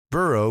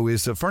Burrow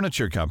is a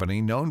furniture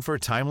company known for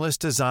timeless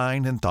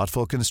design and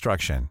thoughtful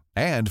construction,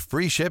 and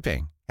free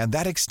shipping, and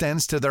that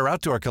extends to their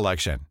outdoor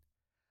collection.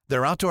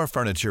 Their outdoor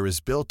furniture is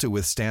built to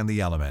withstand the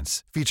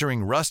elements,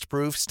 featuring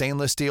rust-proof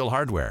stainless steel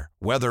hardware,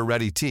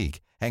 weather-ready teak,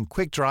 and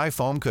quick-dry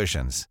foam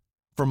cushions.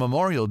 For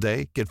Memorial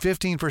Day, get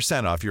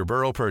 15% off your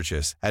Burrow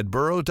purchase at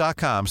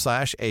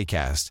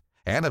burrow.com/acast,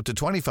 and up to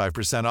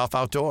 25% off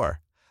outdoor.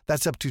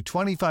 That's up to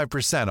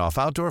 25% off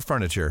outdoor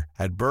furniture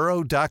at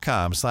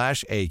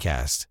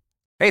burrow.com/acast.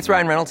 Hey, it's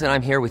Ryan Reynolds, and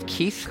I'm here with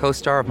Keith,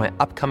 co-star of my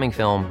upcoming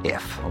film,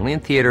 If, only in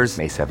theaters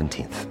May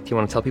 17th. Do you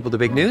want to tell people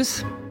the big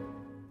news?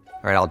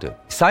 All right, I'll do it.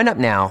 Sign up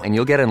now and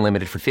you'll get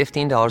unlimited for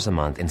 $15 a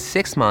month and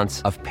 6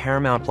 months of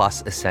Paramount Plus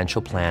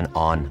Essential Plan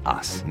on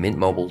us.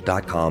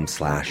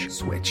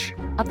 MintMobile.com/switch.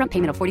 Upfront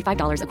payment of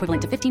 $45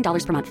 equivalent to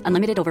 $15 per month.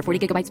 Unlimited over 40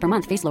 gigabytes per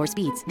month. Face lower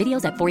speeds.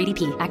 Videos at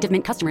 480p. Active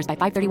Mint customers by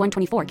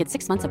 531.24 get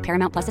 6 months of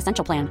Paramount Plus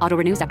Essential Plan. Auto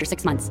renews after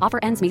 6 months. Offer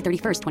ends May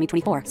 31st,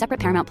 2024.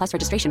 Separate Paramount Plus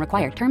registration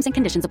required. Terms and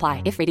conditions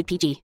apply if rated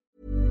PG.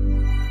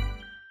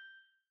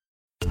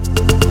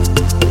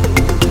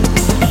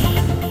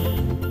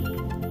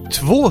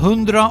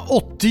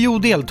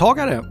 ...280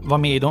 deltagare var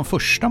med i de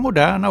första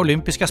moderna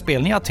olympiska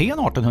spelen i Aten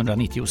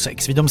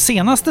 1896. Vid de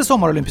senaste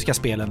sommarolympiska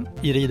spelen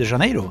i Rio de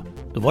Janeiro,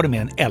 då var det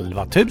mer än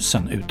 11 000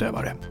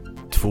 utövare.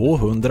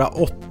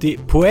 280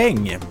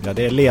 poäng. Ja,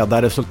 det är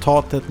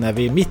ledarresultatet när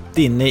vi är mitt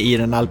inne i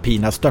den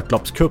alpina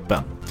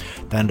störtloppskuppen.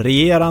 Den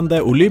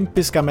regerande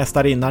olympiska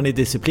mästarinnan i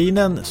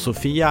disciplinen,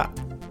 Sofia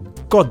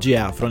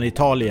Goggia från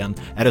Italien,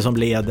 är det som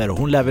leder, och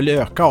hon lär väl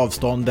öka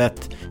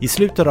avståndet i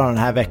slutet av den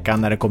här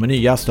veckan när det kommer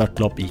nya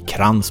störtlopp i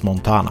Crans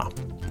Montana.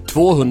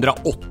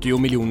 280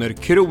 miljoner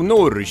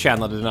kronor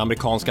tjänade den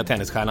amerikanska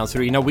tennisstjärnan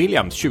Serena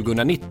Williams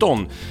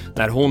 2019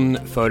 när hon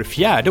för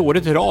 4:e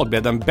året i rad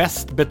blev den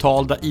bäst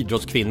betalda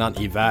idrottskvinnan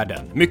i världen.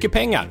 Mycket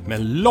pengar,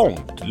 men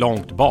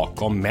långt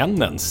bakom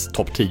männens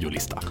topp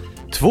 10-lista.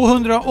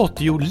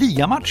 280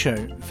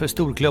 ligamatcher för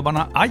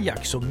storklubbarna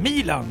Ajax och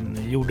Milan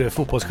gjorde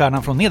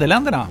fotbollsstjärnan från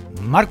Nederländerna,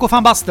 Marco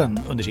van Basten,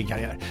 under sin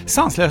karriär.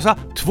 Sanslösa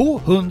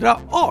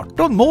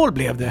 218 mål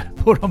blev det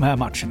på de här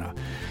matcherna.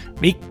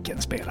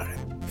 Vilken spelare!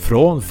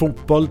 Från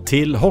fotboll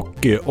till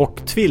hockey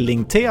och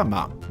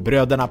tvillingtema.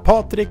 Bröderna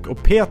Patrik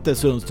och Peter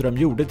Sundström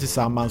gjorde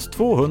tillsammans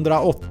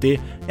 280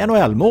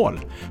 NHL-mål.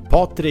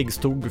 Patrik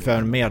stod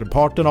för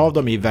merparten av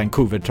dem i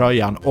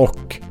Vancouver-tröjan,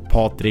 och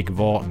Patrik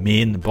var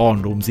min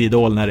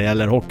barndomsidol när det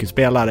gäller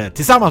hockeyspelare,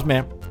 tillsammans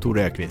med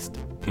Tore Öqvist.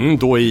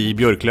 Då i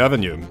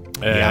Björklöven ju.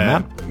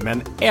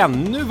 Men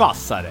ännu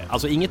vassare,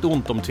 alltså inget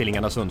ont om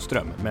tvillingarna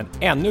Sundström, men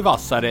ännu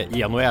vassare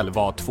i NHL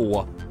var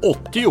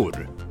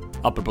 280-or.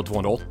 Apropå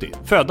 280.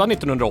 Födda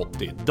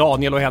 1980,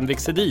 Daniel och Henrik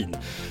Sedin.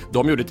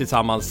 De gjorde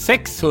tillsammans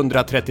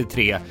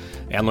 633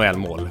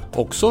 NHL-mål.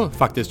 Också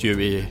faktiskt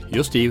ju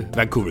just i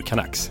Vancouver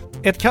Canucks.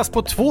 Ett kast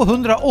på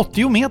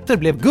 280 meter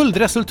blev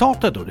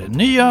guldresultatet, och det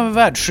nya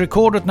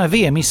världsrekordet när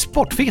VM i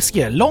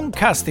sportfiske,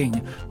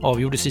 longcasting,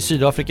 avgjordes i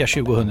Sydafrika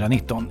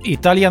 2019.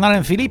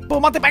 Italienaren Filippo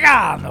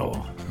Mattepagano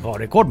var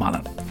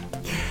rekordmannen.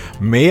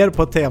 Mer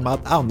på temat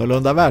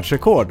annorlunda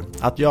världsrekord.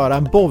 Att göra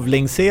en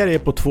bowlingserie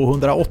på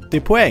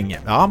 280 poäng,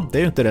 ja, det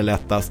är ju inte det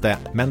lättaste.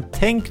 Men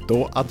tänk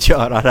då att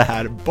göra det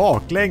här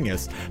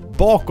baklänges,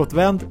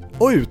 bakåtvänd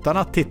och utan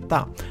att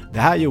titta. Det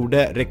här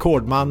gjorde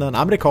rekordmannen,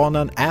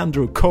 amerikanen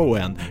Andrew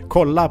Cohen.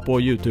 Kolla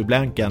på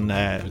YouTube-länken.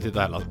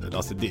 Titta här,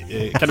 Lasse.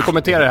 Kan du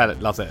kommentera det här,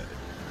 Lasse?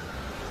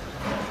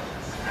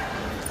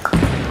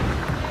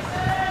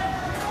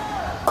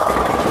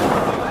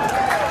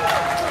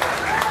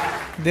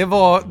 Det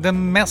var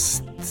den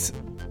mest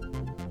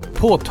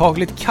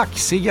påtagligt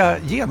kaxiga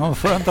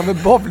genomförandet av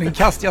en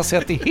bowlingkast jag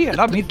sett i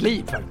hela mitt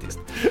liv faktiskt.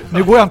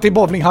 Nu går jag inte i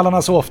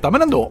bowlinghallarna så ofta,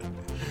 men ändå.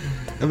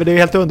 Ja, men det är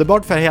helt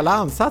underbart, för hela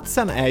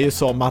ansatsen är ju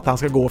som att han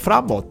ska gå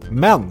framåt.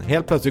 Men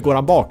helt plötsligt går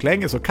han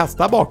baklänges och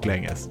kastar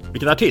baklänges.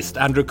 Vilken artist,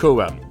 Andrew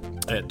Cohen.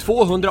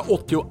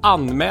 280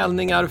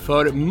 anmälningar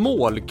för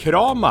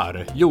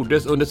målkramar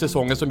gjordes under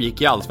säsongen som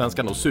gick i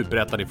Allsvenskan och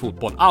Superettan i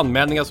fotboll.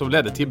 Anmälningar som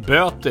ledde till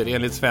böter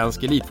enligt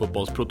svensk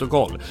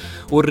elitfotbollsprotokoll.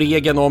 Och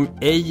regeln om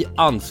ej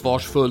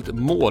ansvarsfullt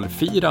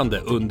målfirande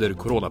under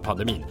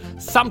coronapandemin.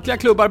 Samtliga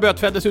klubbar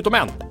bötfälldes utom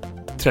en.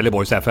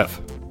 Trelleborgs FF.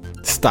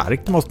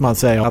 Starkt måste man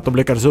säga att de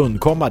lyckades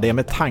undkomma det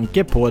med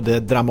tanke på det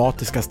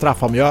dramatiska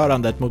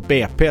straffomgörandet mot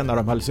BP när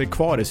de höll sig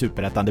kvar i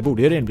Superettan. Det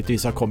borde ju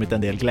rimligtvis ha kommit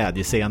en del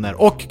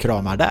glädjescener och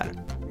kramar där.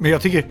 Men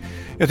jag tycker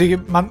jag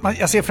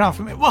ser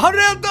framför mig, han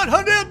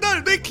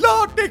räddar, det är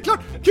klart,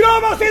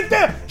 kramas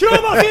inte,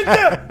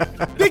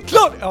 det är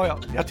klart. Ja,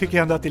 jag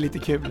tycker ändå att det är lite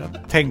kul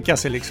att tänka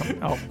sig liksom.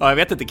 Ja, jag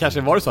vet inte,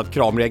 kanske var det så att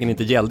kramregeln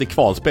inte gällde i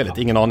kvalspelet,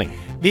 ingen aning.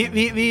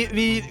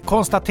 Vi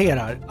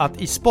konstaterar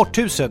att i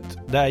Sporthuset,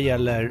 där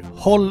gäller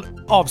håll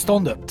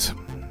avståndet.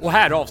 Och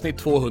här är avsnitt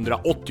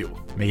 280.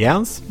 Med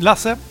Jens,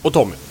 Lasse och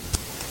Tommy.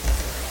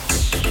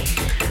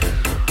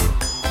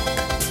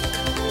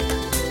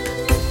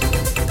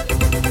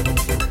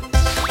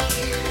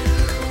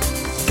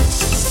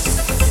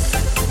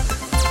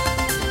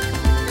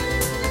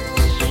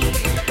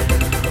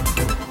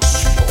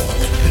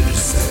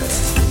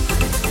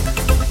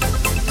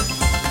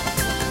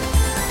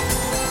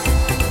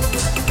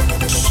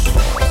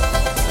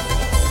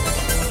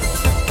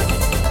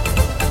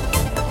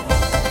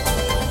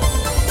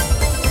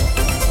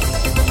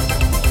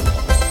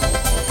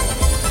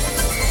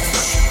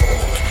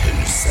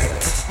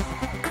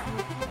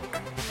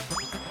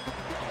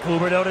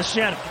 Huberdeau to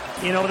Schenn,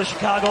 in over the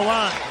Chicago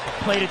line,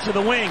 played it to the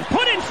wing,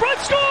 put in front,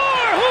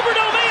 score!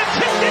 Huberdeau may have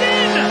tipped it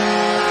in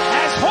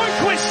as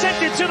Hornquist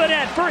sent it to the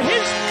net for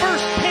his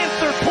first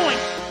Panther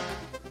point.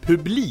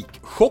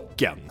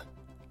 Publikchocken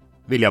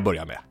vill jag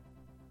börja med.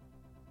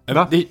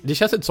 Va? Det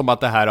känns inte som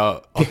att det här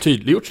har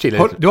tydliggjorts till.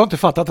 Du har inte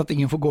fattat att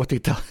ingen får gå och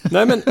titta?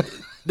 Nej, men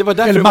det var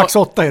därför eller max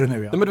 8 är det nu,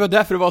 ja. Nej, men det var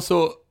därför det var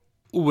så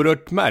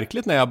oerhört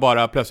märkligt när jag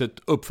bara plötsligt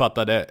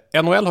uppfattade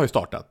NHL har ju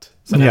startat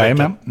sen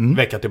en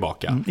vecka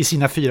tillbaka. I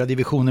sina 4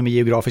 divisioner med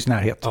geografisk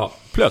närhet. Ja.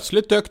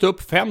 Plötsligt dök det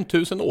upp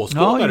 5000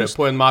 åskådare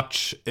på en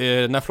match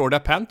när Florida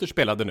Panthers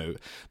spelade nu.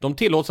 De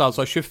tillåts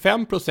alltså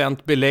 25%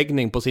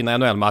 beläggning på sina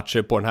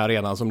NHL-matcher på den här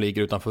arenan som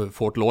ligger utanför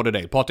Fort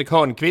Lauderdale. Patrik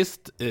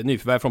Hörnqvist,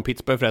 nyförvärv från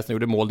Pittsburgh förresten,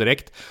 gjorde mål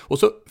direkt. Och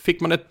så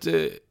fick man ett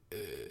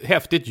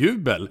häftigt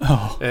jubel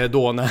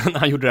då när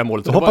han gjorde det här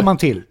målet. Då hoppar man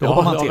till.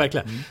 Ja,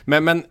 verkligen.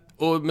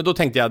 Men då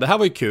tänkte jag, det här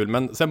var ju kul,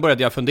 men sen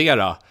började jag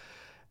fundera.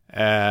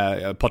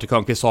 Patrik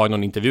Hörnqvist sa i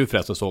någon intervju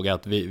förresten, såg jag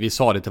att vi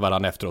sa det till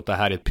varandra efteråt, det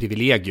här är ett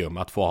privilegium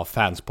att få ha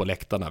fans på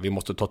läktarna. Vi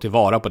måste ta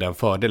tillvara på den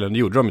fördelen. Det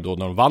gjorde de ju då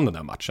när de vann den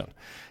här matchen.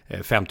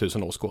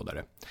 5000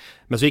 åskådare.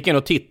 Men så gick jag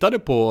och tittade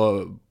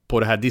på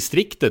det här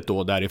distriktet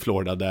då, där i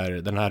Florida där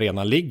den här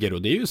arenan ligger,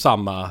 och det är ju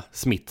samma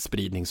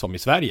smittspridning som i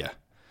Sverige.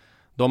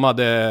 De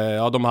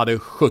hade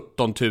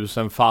 17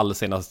 000 fall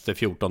senaste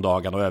 14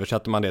 dagarna, och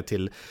översätter man det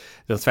till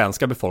den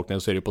svenska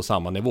befolkningen så är det på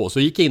samma nivå. Så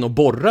gick jag in och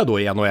borrade då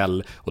i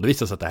NHL, och det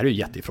visade sig att det här är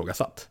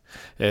jätteifrågasatt.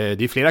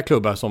 Det är flera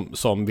klubbar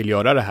som vill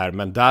göra det här,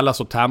 men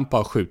Dallas och Tampa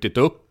har skjutit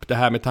upp det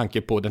här med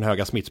tanke på den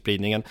höga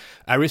smittspridningen.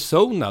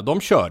 Arizona,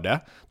 de körde.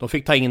 De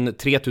fick ta in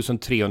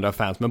 3300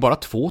 fans, men bara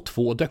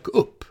 2 dök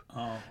upp.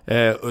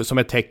 Som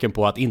ett tecken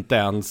på att inte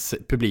ens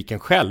publiken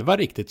själva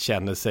riktigt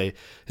känner sig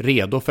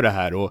redo för det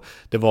här. Och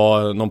det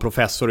var någon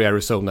professor i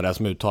Arizona där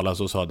som uttalade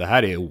sig och sa att det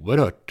här är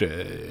oerhört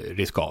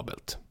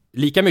riskabelt.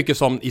 Lika mycket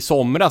som i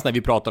somras när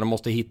vi pratade om att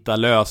måste hitta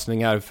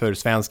lösningar för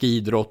svensk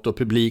idrott och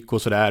publik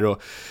och sådär,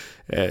 och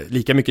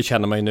lika mycket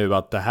känner man ju nu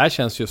att det här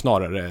känns ju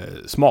snarare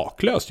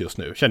smaklöst just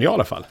nu, känner jag i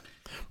alla fall.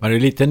 Man är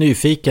lite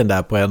nyfiken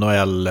där på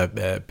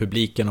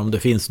NHL-publiken om det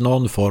finns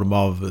någon form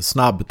av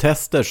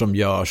snabbtester som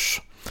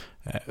görs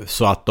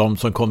så att de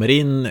som kommer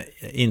in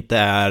inte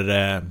är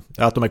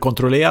att de är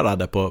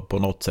kontrollerade på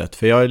något sätt.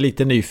 För jag är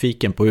lite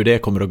nyfiken på hur det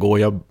kommer att gå.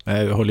 Jag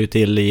håller ju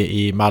till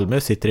i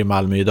Malmö, sitter i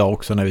Malmö idag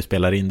också när vi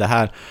spelar in det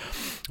här,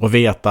 och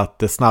vet att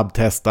det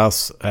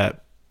snabbtestas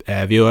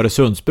vid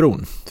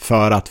Öresundsbron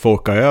för att få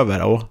åka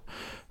över, och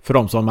för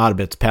de som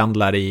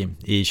arbetspendlar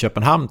i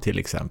Köpenhamn till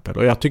exempel.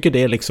 Och jag tycker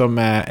det liksom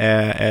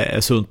är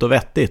sunt och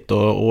vettigt,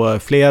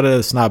 och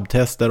fler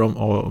snabbtester,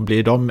 och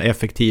blir de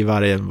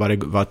effektivare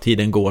vad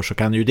tiden går, så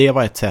kan ju det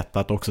vara ett sätt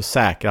att också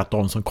säkra att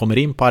de som kommer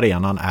in på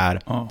arenan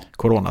är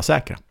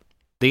coronasäkra.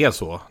 Det är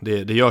så.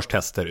 Det görs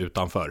tester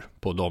utanför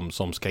på de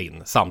som ska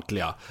in,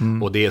 samtliga.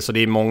 Och det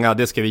är många,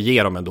 det ska vi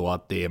ge dem ändå,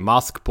 att det är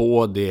mask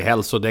på, det är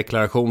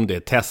hälsodeklaration, det är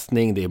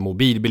testning, det är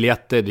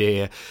mobilbiljetter, det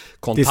är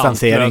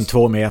distansering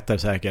 2 meter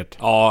säkert.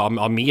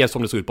 Ja, mer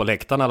som det såg ut på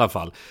läktarna i alla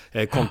fall.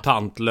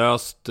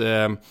 Kontantlöst,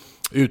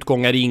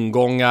 utgångar,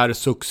 ingångar,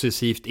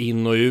 successivt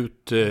in och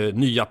ut,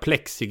 nya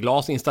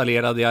plexiglas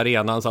installerade i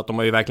arenan, så att de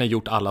har ju verkligen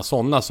gjort alla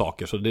sådana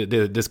saker, så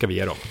det ska vi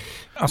ge dem.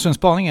 Alltså en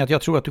spaning är att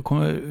jag tror att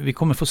vi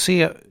kommer få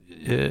se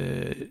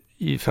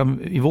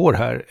i vår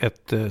här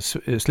ett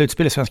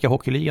slutspel i Svenska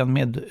Hockeyligan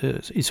med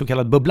i så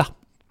kallad bubbla.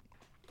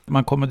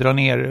 Man kommer dra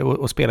ner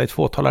och spela i ett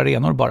fåtal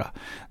arenor bara,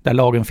 där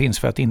lagen finns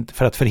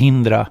för att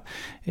förhindra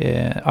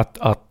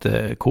att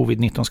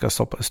covid-19 ska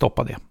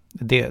stoppa det.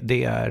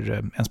 Det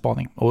är en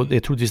spaning, och det är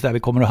troligtvis där vi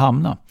kommer att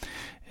hamna.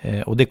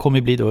 Och det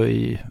kommer bli då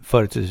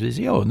företrädesvis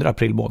under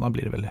april månad,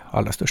 blir det väl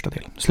allra största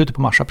del. Slutet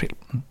på mars-april.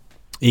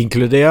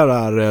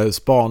 Inkluderar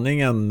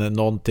spaningen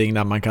någonting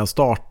när man kan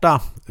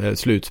starta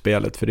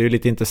slutspelet? För det är ju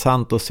lite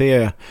intressant att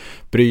se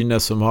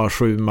Brynäs som har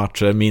 7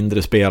 matcher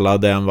mindre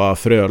spelade än vad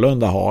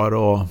Frölunda har,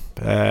 och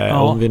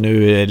om vi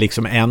nu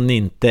liksom än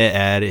inte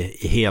är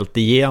helt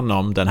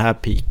igenom den här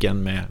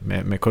piken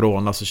med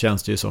corona, så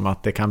känns det ju som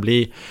att det kan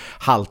bli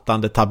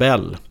haltande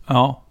tabell.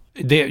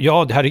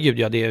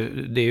 Herregud,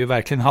 det är ju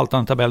verkligen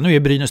haltande tabell. Nu är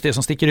Brynäs det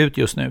som sticker ut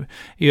just nu.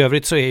 I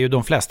övrigt så är ju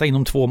de flesta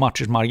inom 2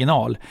 matchers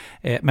marginal.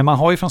 Men man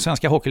har ju från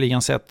Svenska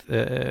Hockeyligan sett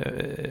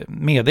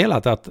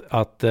meddelat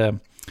att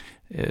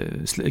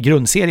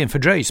grundserien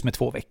fördröjs med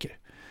 2 veckor.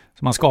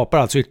 Så man skapar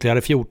alltså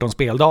ytterligare 14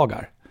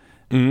 speldagar.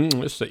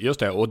 Just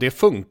det. Och det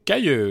funkar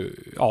ju,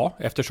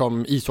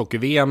 eftersom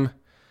ishockey-VM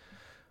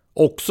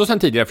också sedan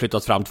tidigare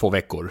flyttats fram 2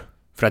 veckor.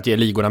 För att ge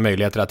ligorna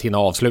möjligheter att hinna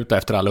avsluta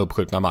efter alla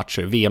uppskjutna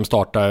matcher. VM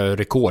startar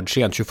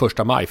rekordsent 21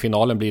 maj.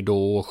 Finalen blir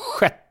då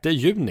 6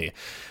 juni.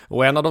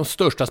 Och en av de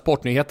största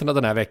sportnyheterna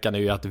den här veckan är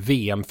ju att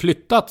VM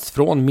flyttats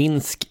från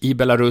Minsk i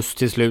Belarus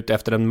till slut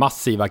efter den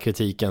massiva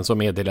kritiken som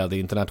meddelade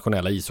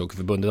internationella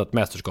ishockeyförbundet att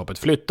mästerskapet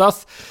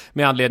flyttas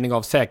med anledning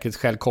av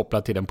säkerhetsskäl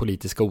kopplat till den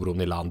politiska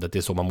oron i landet. Det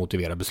är så man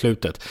motiverar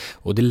beslutet.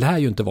 Och det lär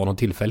ju inte vara någon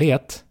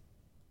tillfällighet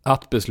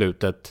att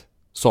beslutet,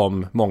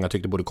 som många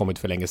tyckte borde kommit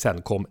för länge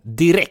sedan, kom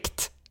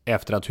direkt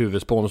efter att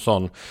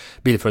huvudsponsorn,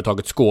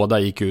 bilföretaget Skoda,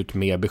 gick ut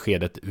med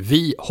beskedet: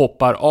 vi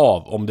hoppar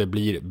av om det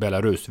blir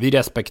Belarus. Vi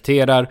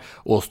respekterar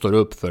och står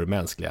upp för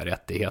mänskliga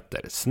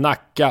rättigheter.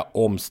 Snacka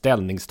om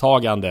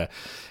ställningstagande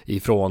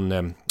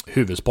ifrån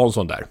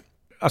huvudsponsorn där.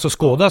 Alltså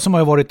Skoda som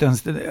har varit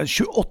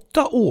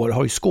 28 år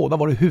har ju Skoda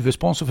varit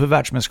huvudsponsor för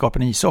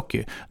världsmästerskapen i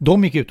ishockey.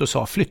 De gick ut och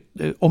sa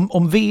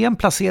om VM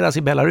placeras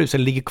i Belarus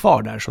eller ligger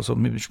kvar där så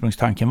som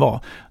ursprungstanken var,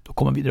 då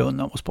kommer vi dra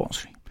undan vår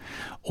sponsring.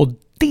 Och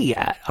det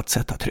är att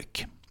sätta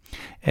tryck.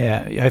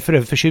 Jag är för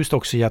övrigt förtjust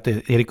också i att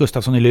Erik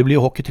Gustafsson i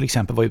Luleå hockey till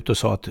exempel var ute och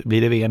sa att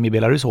blir det VM i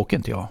Belarus åker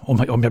inte jag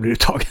om jag blir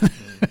uttagen.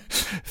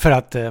 För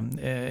att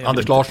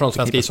Anders Larsson,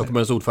 Svenska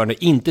ishockeyförbundets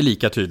ordförande, inte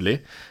lika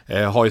tydlig.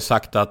 Har ju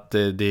sagt att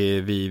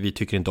vi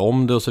tycker inte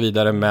om det och så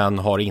vidare, men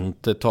har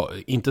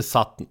inte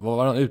satt, vad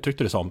var han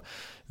uttryckte det som?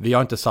 Vi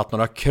har inte satt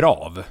några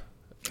krav.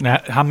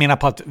 Nej, han menar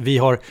på att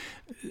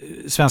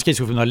Svenska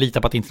ishockeyförbundet har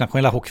litat på att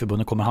internationella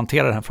hockeyförbundet kommer att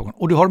hantera den här frågan.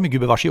 Och det har de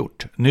mycket bevars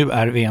gjort. Nu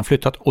är VM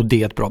flyttat och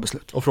det är ett bra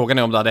beslut. Och frågan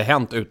är om det hade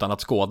hänt utan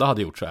att Skoda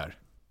hade gjort så här.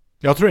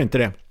 Jag tror inte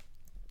det.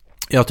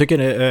 Jag tycker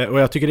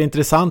det är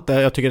intressant.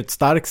 Jag tycker ett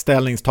starkt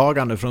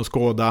ställningstagande från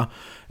Skoda.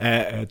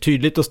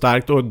 Tydligt och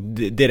starkt och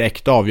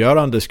direkt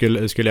avgörande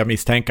skulle jag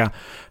misstänka.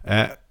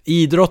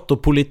 Idrott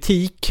och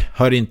politik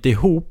hör inte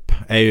ihop,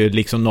 är ju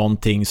liksom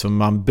någonting som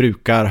man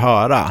brukar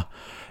höra.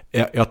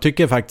 Jag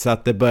tycker faktiskt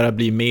att det börjar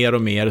bli mer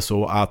och mer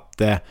så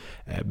att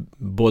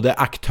både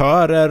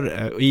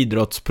aktörer och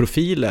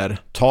idrottsprofiler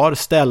tar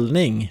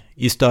ställning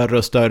i större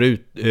och större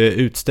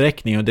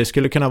utsträckning, och det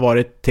skulle kunna vara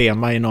ett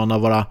tema i någon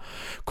av våra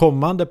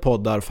kommande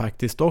poddar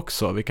faktiskt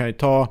också. Vi kan ju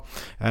ta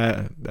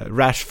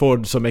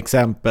Rashford som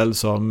exempel,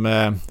 som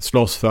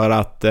slåss för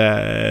att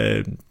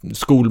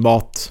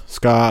skolmat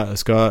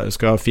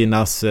ska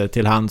finnas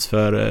till hands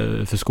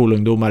för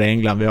skolungdomar i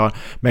England. Vi har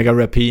Megan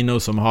Rapinoe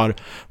som har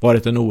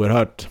varit en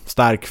oerhört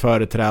stark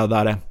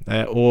företrädare,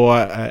 och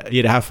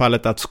i det här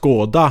fallet att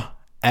Skoda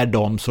är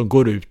de som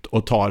går ut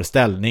och tar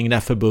ställning när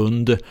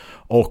förbund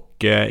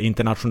och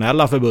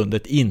internationella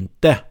förbundet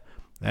inte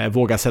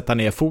vågar sätta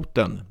ner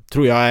foten,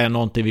 tror jag är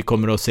någonting vi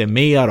kommer att se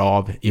mer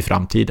av i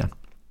framtiden.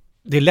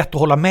 Det är lätt att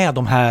hålla med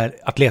de här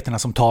atleterna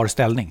som tar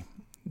ställning.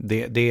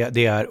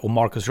 Det är, och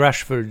Marcus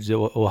Rashford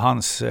och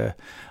hans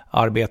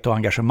arbete och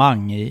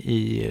engagemang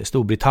i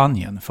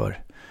Storbritannien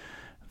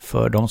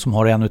för de som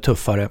har det ännu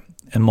tuffare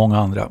än många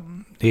andra.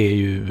 Det är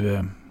ju...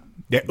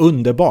 Det är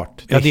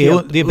underbart. Det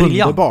är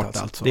briljant. Underbart,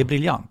 alltså. Det är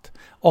briljant.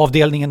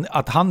 Avdelningen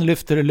att han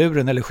lyfter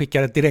luren eller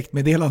skickar ett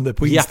direktmeddelande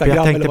på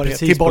Instagram eller vad det är,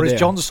 till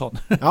Boris Johnson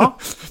ja.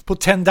 på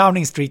 10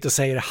 Downing Street och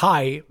säger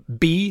Hi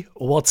B,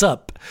 what's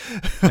up?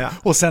 Ja.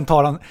 Och sen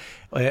tar han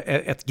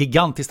ett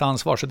gigantiskt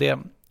ansvar, så det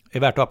är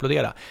värt att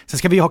applådera. Sen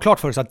ska vi ha klart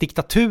för oss att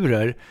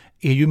diktaturer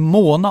är ju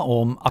måna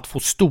om att få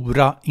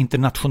stora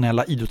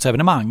internationella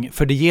idrottsevenemang,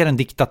 för det ger en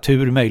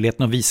diktatur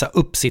möjligheten att visa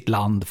upp sitt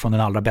land från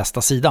den allra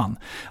bästa sidan.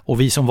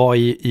 Och vi som var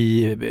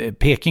i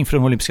Peking för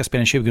de olympiska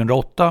spelen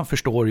 2008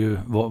 förstår ju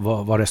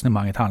vad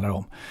resonemanget handlar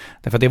om.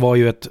 Därför att det var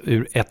ju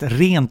ett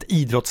rent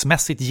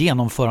idrottsmässigt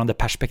genomförande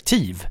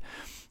perspektiv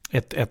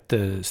ett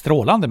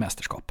strålande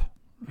mästerskap.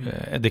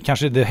 Det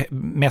kanske är det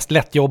mest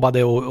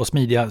lättjobbade och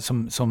smidiga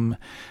som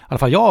i alla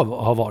fall jag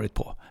har varit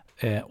på.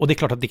 Och det är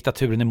klart att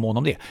diktaturen är mån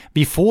om det.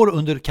 Vi får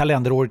under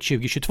kalenderåret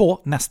 2022,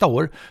 nästa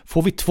år,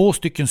 får vi 2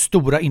 stycken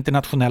stora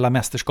internationella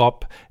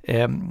mästerskap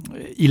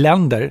i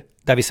länder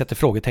där vi sätter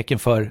frågetecken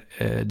för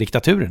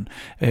diktaturen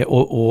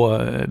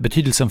och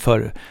betydelsen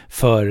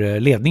för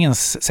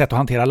ledningens sätt att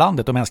hantera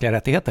landet och mänskliga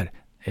rättigheter.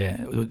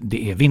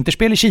 Det är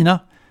vinterspel i Kina,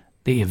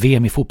 det är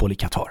VM i fotboll i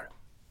Qatar.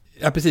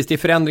 Ja, precis. Det är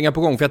förändringar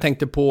på gång. För jag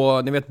tänkte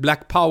på, ni vet,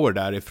 Black Power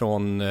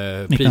därifrån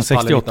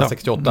prisfallet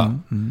 1968.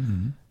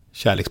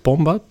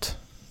 Kärleksbombat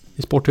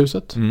i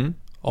Sporthuset.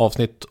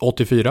 Avsnitt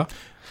 84.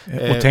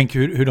 Och tänk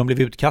hur de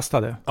blev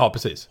utkastade. Ja,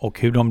 precis. Och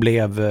hur de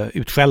blev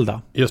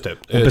utskällda. Just det.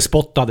 Och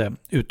bespottade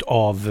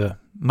utav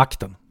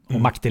makten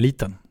och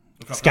makteliten.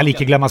 Ska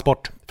lika glömmas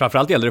bort.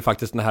 Framförallt gäller det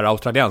faktiskt den här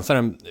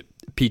australiensaren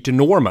Peter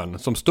Norman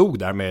som stod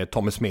där med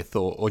Tommy Smith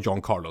och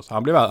John Carlos.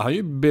 Han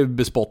blev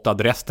bespottad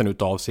resten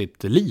utav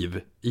sitt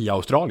liv i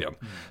Australien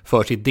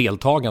för sitt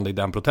deltagande i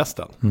den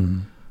protesten.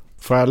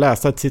 Får jag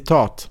läsa ett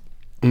citat?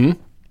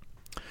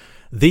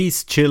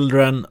 These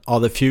children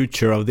are the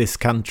future of this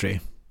country.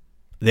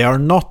 They are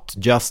not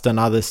just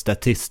another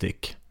statistic.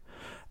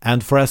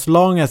 And for as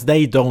long as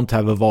they don't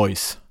have a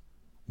voice,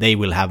 they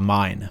will have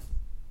mine.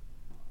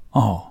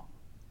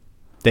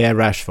 Det är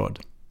Rashford.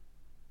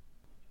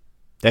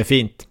 Det är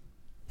fint.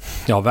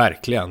 Ja,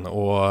 verkligen.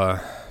 Och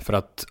för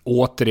att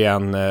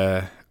återigen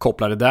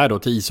koppla det där då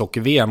till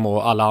ishockey-VM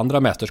och alla andra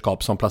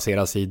mästerskap som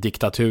placeras i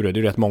diktaturer, det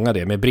är rätt många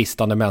det, med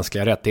bristande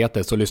mänskliga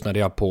rättigheter, så lyssnade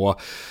jag på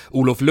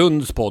Olof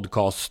Lunds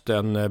podcast,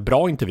 en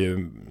bra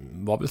intervju,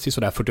 var väl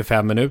sådär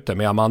 45 minuter,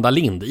 med Amanda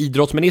Lind,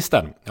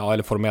 idrottsministern. Ja,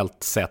 eller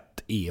formellt sett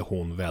är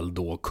hon väl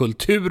då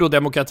kultur- och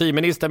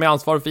demokratiminister med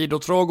ansvar för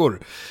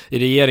idrottsfrågor i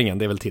regeringen,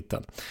 det är väl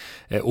titeln.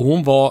 Och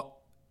hon var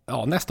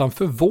nästan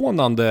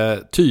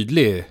förvånande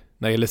tydlig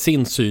när det gäller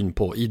sin syn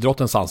på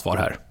idrottens ansvar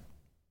här.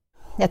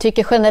 Jag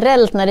tycker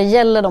generellt när det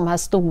gäller de här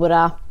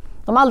stora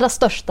de allra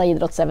största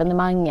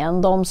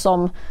idrottsevenemangen, de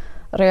som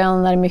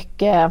röner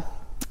mycket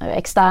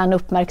extern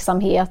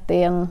uppmärksamhet,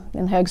 det är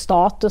en hög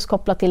status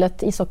kopplat till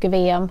ett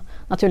ishockey-VM,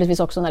 naturligtvis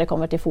också när det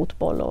kommer till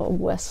fotboll och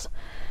OS.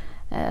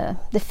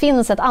 Det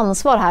finns ett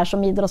ansvar här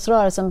som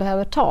idrottsrörelsen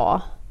behöver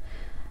ta.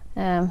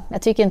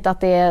 Jag tycker inte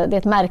att det är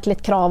ett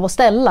märkligt krav att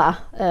ställa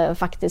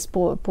faktiskt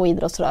på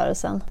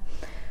idrottsrörelsen.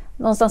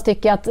 Någonstans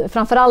tycker jag att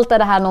framförallt är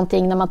det här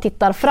någonting när man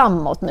tittar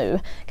framåt nu.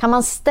 Kan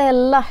man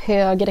ställa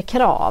högre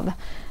krav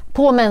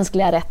på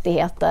mänskliga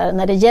rättigheter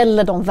när det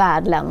gäller de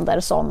värdländer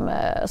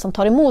som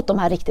tar emot de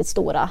här riktigt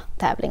stora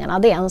tävlingarna?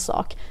 Det är en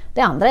sak.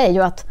 Det andra är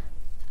ju att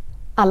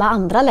alla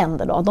andra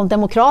länder då, de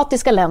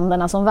demokratiska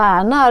länderna som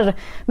värnar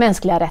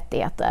mänskliga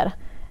rättigheter,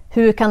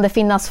 hur kan det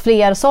finnas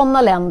fler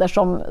sådana länder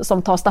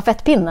som tar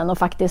stafettpinnen och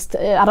faktiskt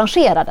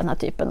arrangerar den här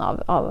typen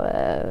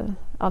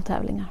av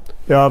tävlingar?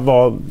 Ja,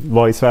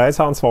 vad är Sveriges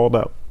ansvar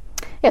då?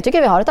 Jag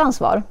tycker vi har ett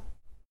ansvar.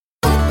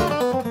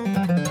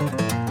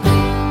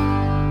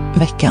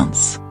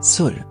 Veckans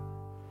surr.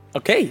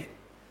 Okej.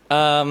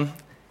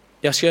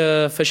 Jag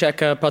ska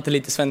försöka prata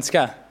lite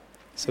svenska.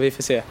 Så vi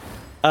får se.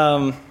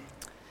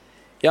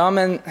 Ja,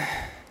 men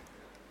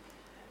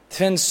det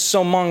finns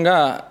så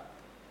många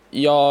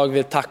jag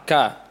vill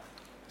tacka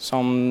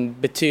som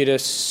betyder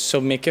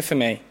så mycket för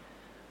mig.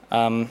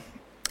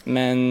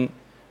 Men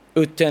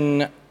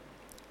utan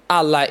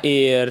alla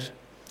er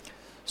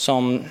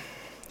som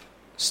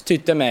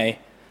stöttar mig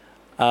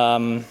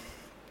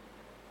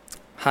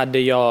hade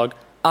jag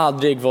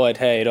aldrig varit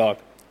här idag.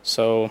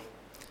 Så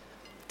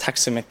tack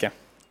så mycket.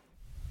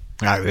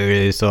 Ja, det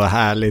är så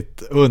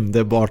härligt,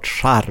 underbart,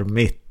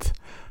 charmigt.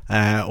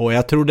 Och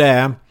jag tror det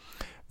är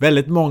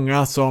väldigt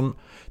många som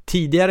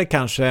tidigare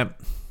kanske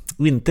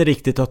inte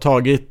riktigt har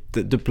tagit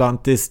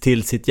Duplantis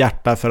till sitt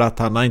hjärta för att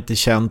han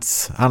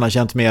har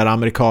känts mer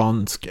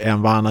amerikansk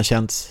än vad han har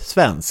känts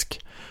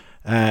svensk.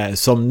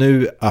 Som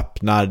nu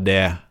öppnar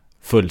det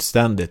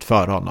fullständigt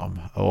för honom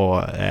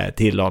och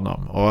till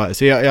honom. Och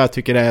så jag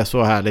tycker det är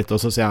så härligt.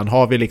 Och så säger han,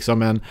 har vi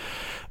liksom en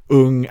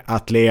ung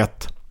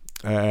atlet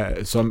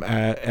som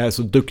är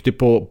så duktig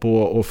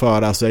på att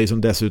föra sig,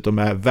 som dessutom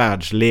är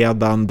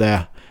världsledande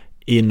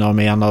inom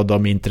en av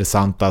de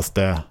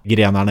intressantaste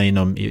grenarna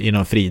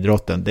inom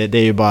friidrotten. Det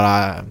är ju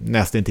bara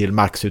nästan till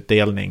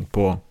maxutdelning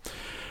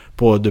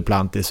på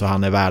Duplantis, så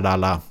han är värd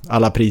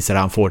alla priser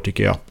han får,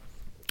 tycker jag.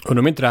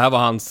 Undrar om inte det här var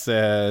hans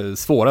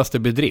svåraste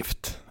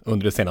bedrift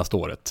under det senaste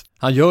året.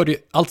 Han gör ju,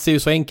 allt ser ju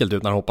så enkelt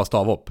ut när han hoppar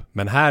stavhopp,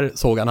 men här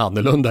såg han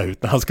annorlunda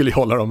ut när han skulle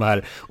hålla de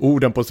här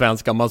orden på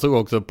svenska. Man såg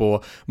också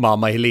på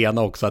mamma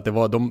Helena också att det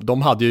var,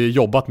 de hade ju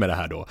jobbat med det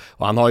här då.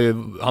 Och han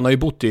har ju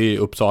bott i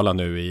Uppsala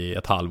nu i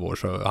ett halvår,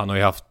 så han har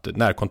ju haft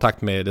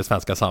närkontakt med det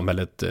svenska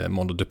samhället,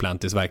 Mondo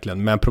Duplantis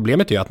verkligen. Men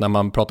problemet är ju att när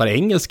man pratar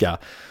engelska,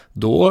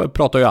 då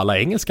pratar ju alla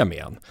engelska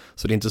med han.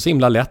 Så det är inte så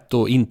himla lätt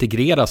att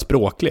integrera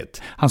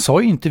språkligt. Han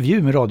sa i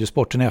intervju med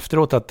Radiosporten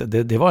efteråt att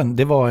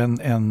det var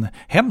en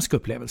hemsk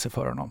upplevelse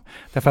för honom.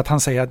 Därför att han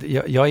säger att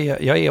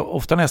jag är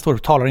ofta när jag står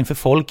och talar inför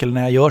folk eller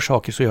när jag gör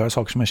saker, så gör jag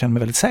saker som jag känner mig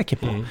väldigt säker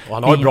på. Och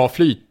han har ju bra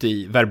flyt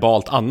i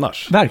verbalt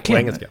annars.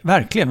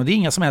 Verkligen, och det är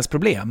inga som helst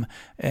problem.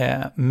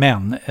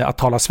 Men att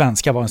tala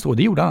svenska var en stor,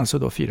 det gjorde han alltså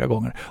då 4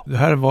 gånger. Det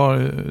här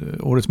var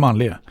årets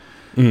manliga.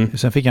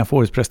 Sen fick han få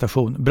årets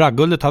prestation.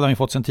 Bragguldet hade han ju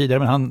fått sen tidigare,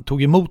 men han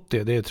tog emot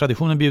det.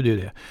 Traditionen bjuder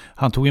ju det.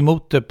 Han tog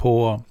emot det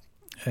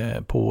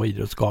på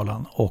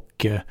Idrottsgalan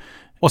och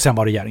sen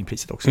var det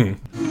Jerringpriset också.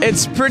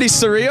 It's pretty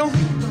surreal.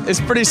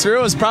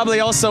 It's probably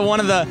also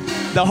one of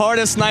the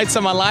hardest nights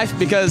of my life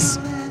because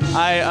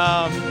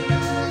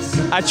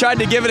I tried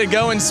to give it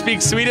a go and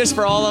speak Swedish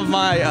for all of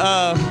my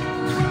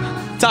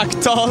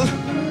tacktal,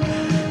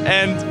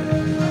 and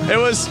it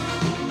was,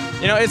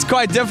 it's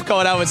quite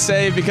difficult, I would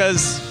say,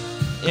 because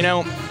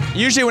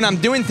usually when I'm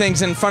doing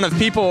things in front of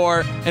people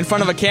or in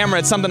front of a camera,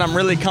 it's something I'm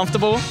really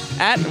comfortable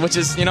at, which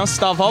is,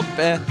 stavhopp,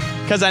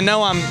 because I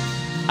know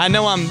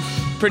I'm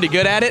pretty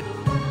good at it.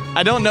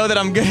 I don't know that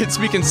I'm good at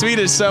speaking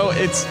Swedish, so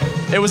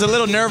it was a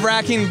little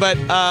nerve-wracking, but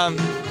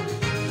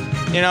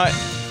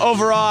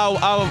overall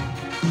I'll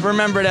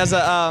remember it as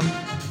a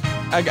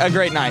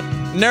great night.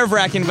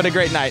 Nerve-wracking, but a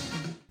great night.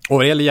 Och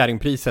vad gäller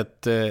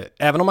Jerringpriset,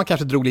 även om man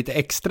kanske drog lite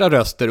extra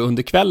röster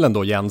under kvällen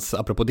då, Jens,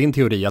 apropå din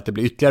teori att det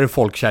blir ytterligare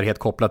folkkärhet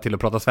kopplat till att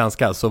prata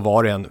svenska, så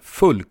var det en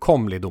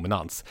fullkomlig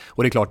dominans.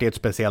 Och det är klart, det är ett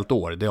speciellt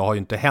år. Det har ju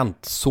inte hänt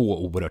så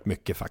oerhört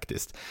mycket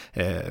faktiskt.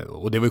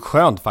 Och det var ju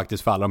skönt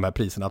faktiskt för alla de här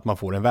priserna att man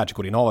får en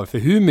världskoordinator. För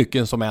hur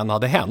mycket som än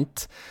hade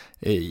hänt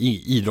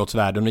i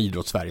idrottsvärlden och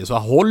idrottssverige, så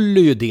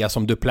håller ju det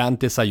som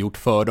Duplantis har gjort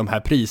för de här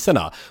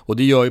priserna. Och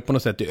det gör ju på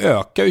något sätt, det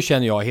ökar ju,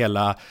 känner jag,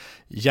 hela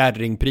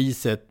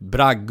Jerringpriset,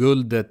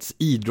 Braggguldets,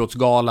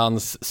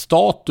 Idrottsgalans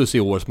status i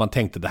år, så man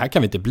tänkte det här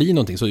kan vi inte bli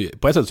någonting. Så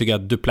på ett sätt tycker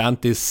jag att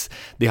Duplantis,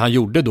 det han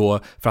gjorde då,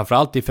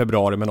 framförallt i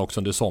februari men också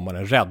under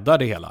sommaren, räddade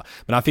det hela.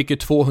 Men han fick ju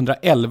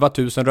 211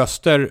 000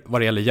 röster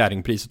vad det gäller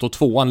Jerringpriset, och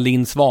tvåan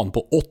Linn Svan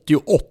på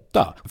 88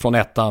 58 från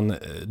ettan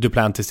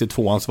Duplantis till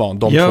tvåan Svan,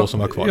 de två som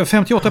var kvar. Ja,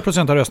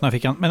 58% av rösterna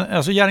fick han. Men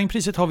alltså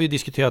Jerringpriset har vi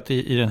diskuterat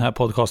i den här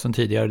podcasten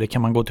tidigare. Det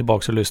kan man gå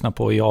tillbaka och lyssna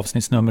på i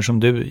avsnittsnummer som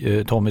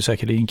du, Tommy,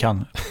 säkerligen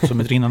kan som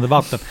ett rinnande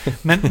vatten.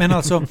 Men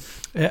alltså,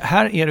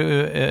 här är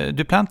du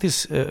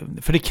Duplantis,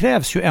 för det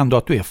krävs ju ändå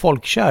att du är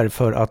folkkär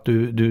för att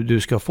du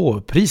ska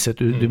få priset.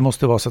 Du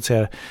måste vara så att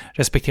säga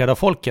respekterad av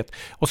folket.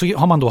 Och så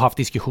har man då haft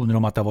diskussioner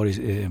om att det har varit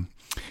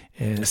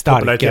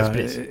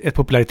ett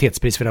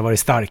popularitetspris för det har varit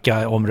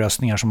starka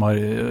omröstningar som har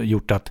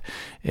gjort att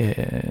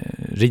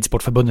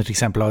Ridsportförbundet till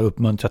exempel har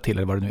uppmuntrat till,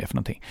 eller vad det nu är för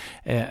någonting.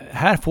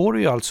 Här får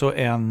du ju alltså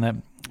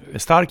en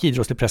stark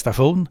idrottslig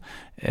prestation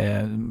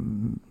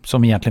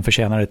som egentligen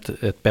förtjänar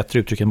ett bättre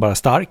uttryck än bara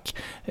stark.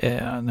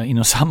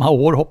 Inom samma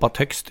år hoppat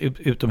högst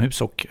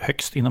utomhus och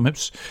högst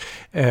inomhus.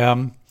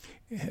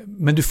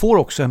 Men du får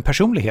också en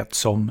personlighet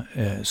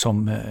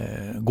som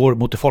går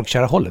mot det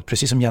folkkära hållet,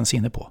 precis som Jens är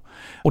inne på.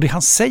 Och det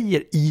han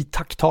säger i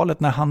tacktalet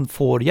när han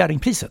får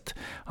Jerringpriset,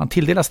 han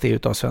tilldelas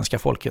det av svenska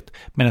folket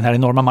med den här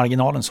enorma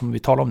marginalen som vi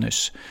talade om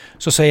nyss,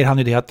 så säger han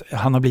ju det att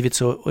han har blivit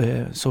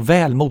så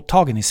väl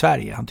mottagen i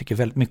Sverige. Han tycker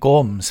väldigt mycket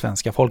om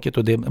svenska folket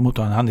och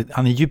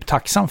han är djupt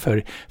tacksam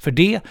för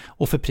det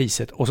och för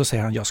priset. Och så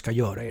säger han, jag ska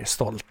göra er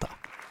stolta.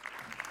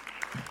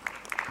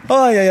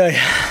 Oj.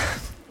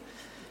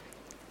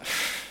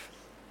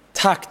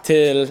 Tack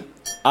till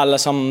alla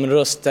som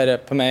röstade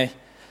på mig.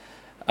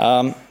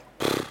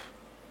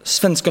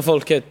 Svenska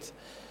folket,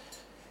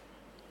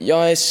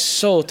 jag är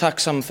så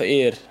tacksam för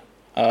er.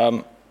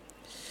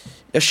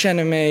 Jag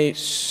känner mig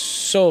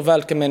så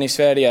välkommen i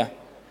Sverige.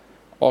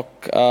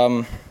 Och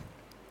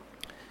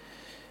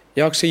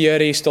jag ska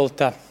göra er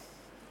stolta.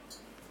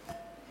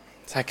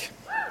 Tack.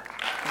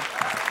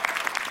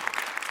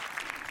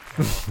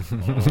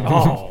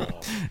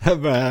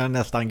 Jag börjar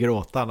nästan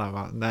gråta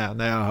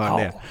när jag hör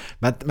det.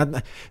 Men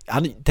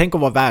tänk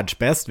att vara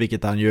världsbäst,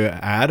 vilket han ju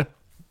är.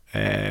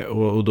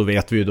 Och då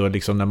vet vi ju då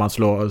liksom när man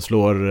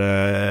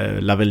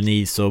slår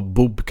Lavelnis och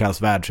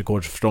Bubkas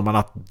världsrekord, så förstår man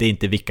att det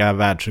inte är vilka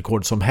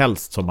världsrekord som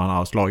helst som man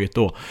har slagit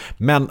då.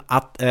 Men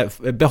att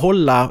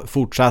behålla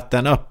fortsatt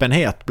en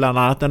öppenhet, bland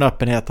annat en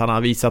öppenhet han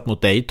har visat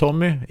mot dig,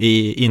 Tommy,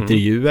 i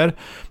intervjuer,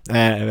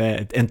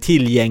 en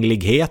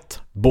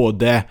tillgänglighet,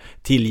 både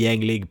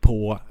tillgänglig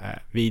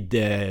vid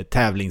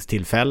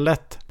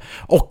tävlingstillfället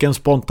och en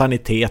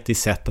spontanitet i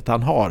sättet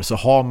han har, så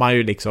har man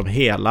ju liksom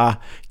hela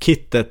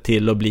kittet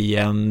till att bli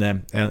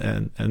en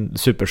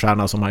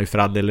superstjärna som han ju för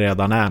all del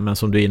redan är, men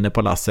som du är inne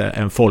på, Lasse,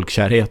 en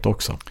folkkärhet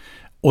också.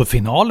 Och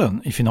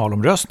i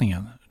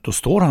finalomröstningen, då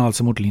står han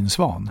alltså mot Linn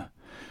Svan,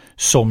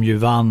 som ju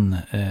vann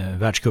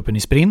världscupen i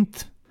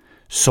sprint,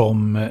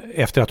 som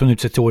efter att hon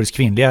utsett till årets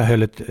kvinnliga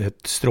höll ett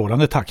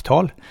strålande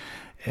tacktal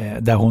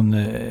där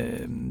hon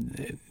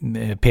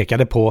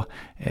pekade på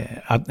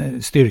att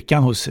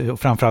styrkan hos,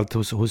 framförallt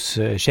hos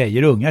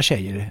tjejer, unga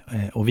tjejer,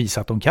 och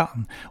visa att de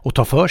kan och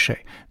ta för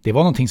sig. Det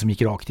var någonting som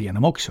gick rakt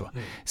igenom också.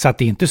 Så att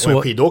det är inte så... Och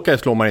en skidåkare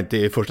slår man inte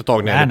i första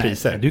taget när det är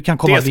priser. Du kan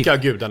komma det ska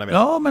gudarna veta.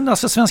 Ja, men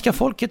alltså svenska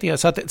folket är...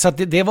 Så att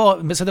det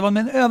var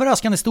med en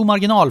överraskande stor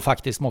marginal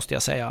faktiskt, måste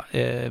jag säga,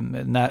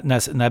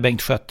 när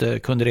Bengt Schött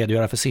kunde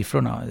redogöra för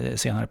siffrorna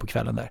senare på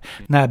kvällen där.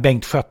 När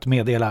Bengt Schött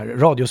meddelar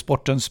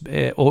Radiosportens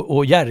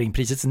och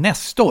Jerringprisets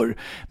nästor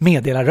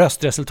meddelar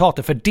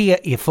röstresultatet, för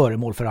det är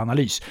föremål för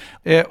analys.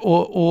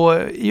 Och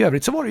i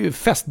övrigt så var det ju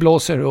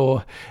festblåser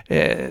och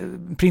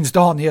prins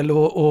Daniel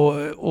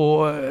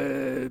och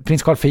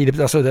prins Carl Philip,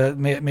 alltså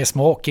med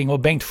smoking, och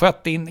Bengt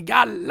Schött in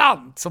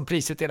galant som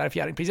prisutdelare för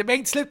Jerringpriset.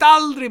 Bengt, sluta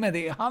aldrig med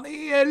det. Han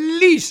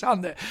är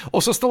lysande.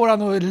 Och så står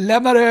han och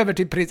lämnar över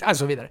till prins,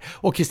 alltså vidare.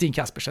 Och Kristin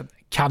Kaspersen,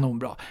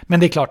 kanonbra. Men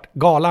det är klart,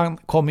 galan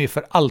kommer ju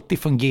för alltid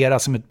fungera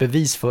som ett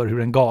bevis för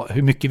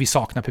hur mycket vi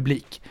saknar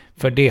publik.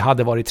 För det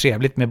hade varit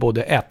trevligt med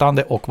både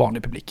ätande och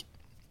vanlig publik.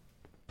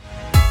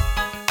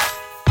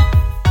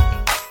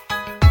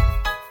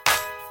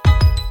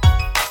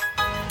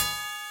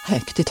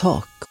 Högt i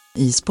tak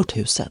i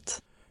Sporthuset.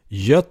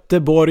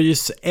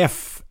 Göteborgs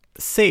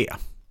FC.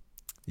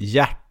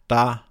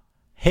 Hjärta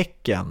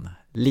Häcken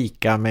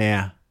lika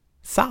med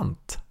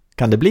sant.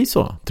 Kan det bli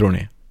så, tror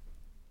ni?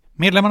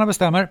 Medlemmarna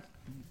bestämmer.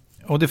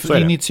 Och det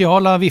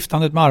initiala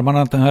viftandet med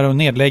armarna, den här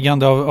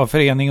nedläggande av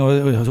förening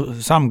och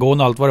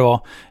samgående och allt vad det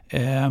var,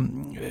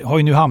 har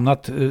ju nu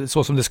hamnat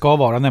så som det ska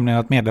vara, nämligen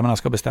att medlemmarna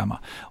ska bestämma.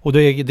 Och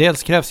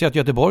dels krävs det att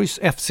Göteborgs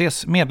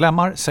FCs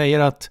medlemmar säger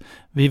att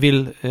vi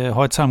vill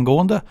ha ett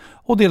samgående,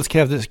 och dels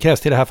krävs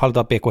det i det här fallet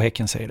att BK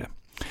Häcken säger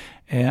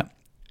det.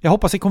 Jag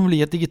hoppas det kommer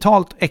bli ett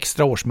digitalt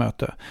extra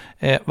årsmöte.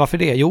 Varför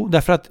det? Jo,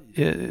 därför att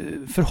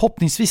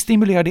förhoppningsvis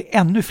stimulerar det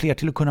ännu fler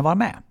till att kunna vara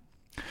med.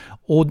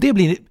 Och det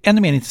blir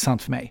ännu mer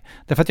intressant för mig.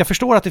 Därför att jag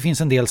förstår att det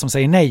finns en del som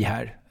säger nej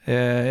här.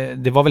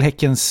 Det var väl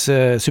Häckens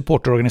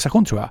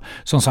supporterorganisation, tror jag,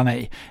 som sa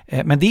nej.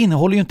 Men det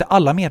innehåller ju inte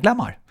alla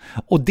medlemmar.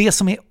 Och det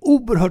som är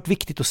oerhört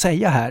viktigt att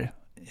säga här,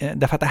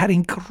 därför att det här är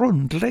en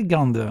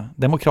grundläggande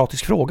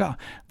demokratisk fråga,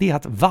 det är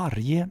att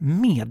varje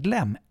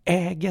medlem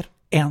äger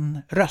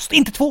en röst.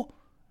 Inte 2,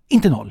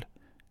 inte 0.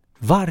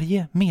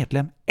 Varje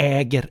medlem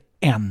äger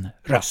en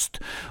röst.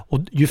 Och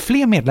ju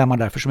fler medlemmar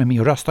därför som är med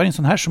och röstar i en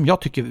sån här, som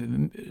jag tycker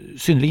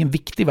synnerligen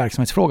viktig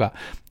verksamhetsfråga,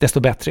 desto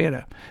bättre är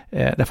det.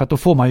 Därför att då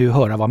får man ju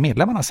höra vad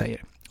medlemmarna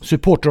säger.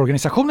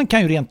 Supporterorganisationen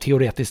kan ju rent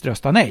teoretiskt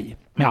rösta nej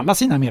med alla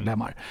sina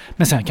medlemmar.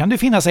 Men sen kan det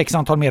finnas x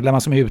antal medlemmar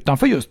som är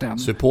utanför just den.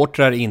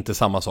 Supportrar är inte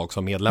samma sak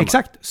som medlemmar.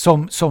 Exakt,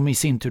 som i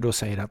sin tur då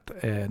säger att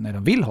när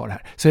de vill ha det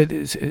här. Så,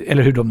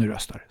 eller hur de nu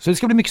röstar. Så det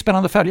ska bli mycket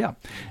spännande att följa.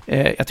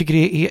 Jag tycker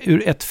det är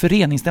ur ett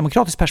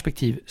föreningsdemokratiskt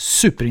perspektiv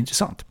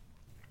superintressant.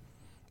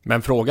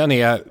 Men frågan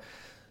är,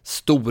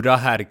 stora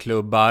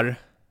herrklubbar,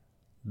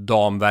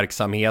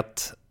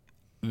 damverksamhet.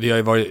 Vi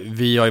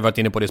har ju varit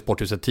inne på det i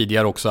Sporthuset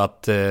tidigare också,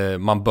 att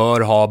man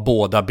bör ha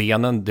båda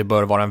benen. Det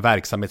bör vara en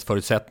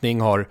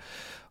verksamhetsförutsättning,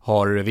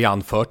 har vi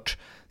anfört.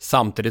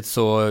 Samtidigt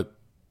så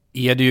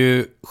är det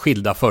ju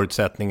skilda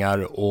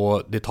förutsättningar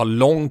och det tar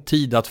lång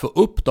tid att få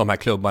upp de här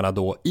klubbarna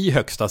då i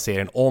högsta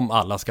serien om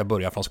alla ska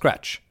börja från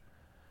scratch.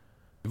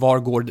 Var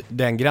går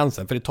den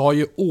gränsen? För det tar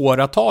ju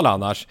åratal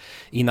annars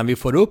innan vi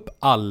får upp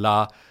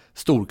alla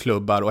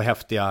storklubbar och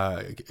häftiga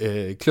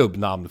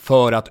klubbnamn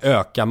för att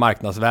öka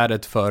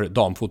marknadsvärdet för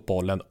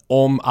damfotbollen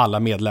om alla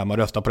medlemmar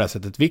röstar på det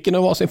sättet, vilken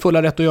har sin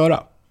fulla rätt att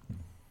göra.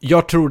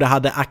 Jag tror det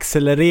hade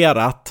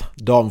accelererat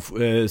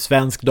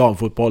svensk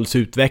damfotbolls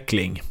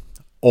utveckling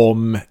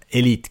om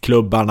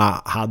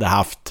elitklubbarna hade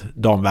haft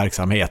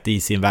damverksamhet i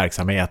sin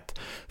verksamhet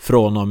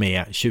från och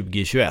med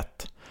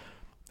 2021.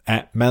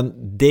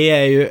 Men det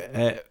är ju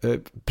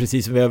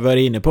precis som vi har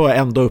varit inne på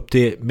ändå upp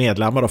till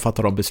medlemmar att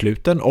fatta de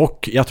besluten,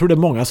 och jag tror det är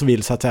många som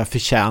vill så att säga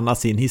förtjäna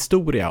sin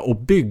historia och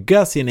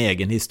bygga sin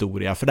egen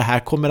historia, för det här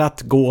kommer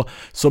att gå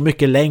så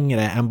mycket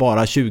längre än bara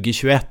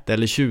 2021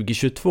 eller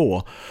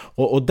 2022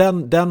 och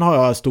den har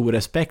jag stor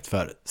respekt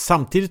för.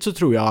 Samtidigt så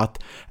tror jag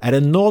att är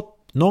det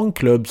någon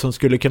klubb som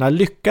skulle kunna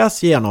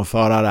lyckas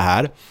genomföra det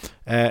här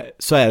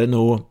så är det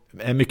nog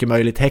mycket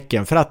möjligt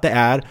Häcken, för att det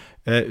är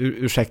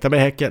ursäkta mig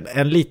Häcken,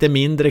 en lite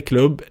mindre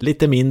klubb,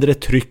 lite mindre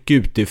tryck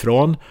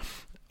utifrån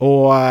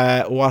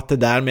och att det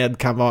därmed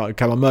kan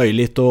vara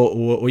möjligt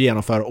att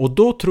genomföra, och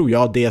då tror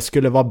jag det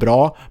skulle vara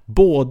bra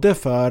både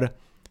för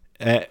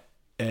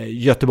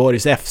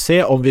Göteborgs FC,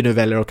 om vi nu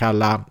väljer att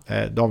kalla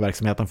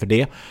damverksamheten för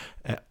det,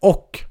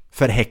 och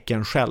för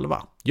Häcken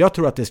själva. Jag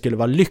tror att det skulle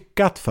vara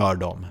lyckat för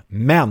dem,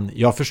 men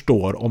jag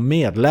förstår om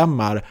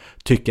medlemmar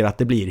tycker att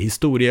det blir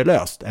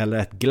historielöst eller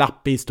ett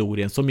glapp i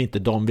historien som inte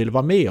de vill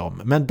vara med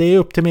om. Men det är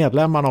upp till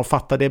medlemmarna att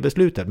fatta det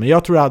beslutet. Men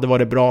jag tror det hade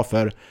varit bra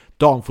för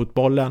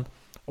damfotbollen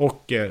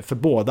och för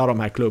båda de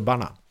här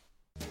klubbarna.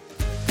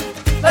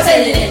 Vad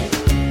säger ni?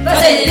 Vad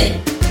säger ni?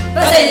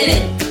 Vad säger ni?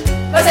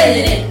 Vad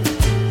säger ni?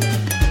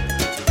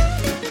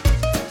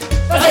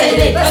 Vad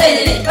säger ni? Vad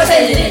säger ni? Vad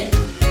säger ni?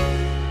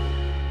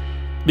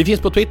 Vi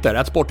finns på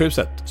Twitter,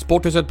 @Sporthuset.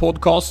 Sporthuset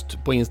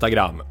podcast på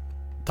Instagram.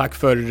 Tack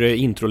för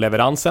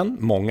introleveransen.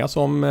 Många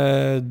som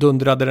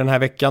dundrade den här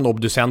veckan.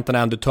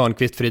 Obducenterna Andy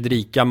Törnqvist,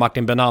 Fredrika,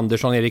 Martin Ben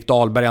Andersson, Erik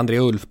Dahlberg, André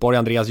Ulfborg,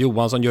 Andreas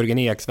Johansson, Jörgen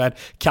Eksvärd,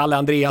 Kalle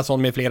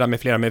Andreasson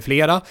med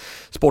flera.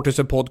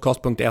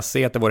 Sporthusetpodcast.se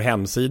heter vår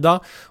hemsida.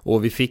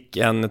 Och vi fick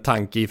en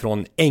tanke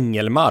ifrån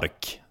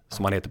Engelmark,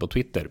 som han heter på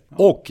Twitter.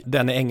 Och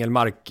denne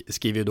Engelmark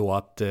skriver då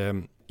att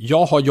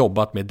jag har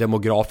jobbat med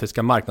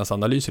demografiska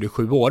marknadsanalyser i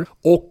 7 år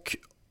och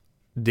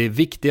det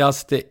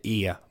viktigaste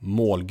är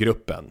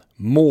målgruppen.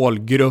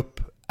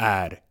 Målgrupp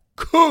är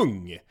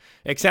kung!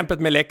 Exemplet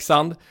med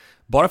Leksand.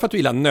 Bara för att du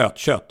gillar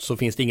nötkött så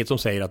finns det inget som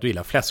säger att du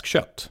gillar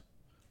fläskkött.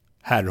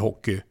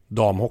 Herrhockey,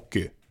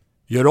 damhockey.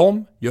 Gör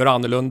om, gör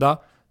annorlunda.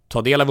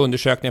 Ta del av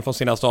undersökningen från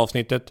senaste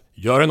avsnittet.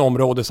 Gör en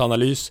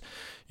områdesanalys.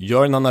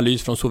 Gör en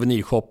analys från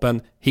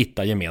souvenirshoppen.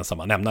 Hitta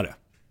gemensamma nämnare.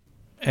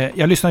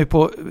 Jag lyssnade ju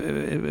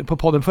på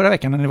podden förra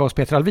veckan när det var hos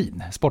Peter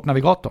Alvin,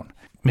 sportnavigatorn,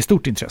 med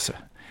stort intresse.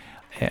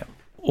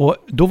 Och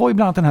då var ju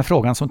bland annat den här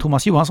frågan som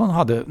Thomas Johansson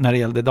hade när det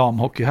gällde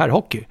damhockey och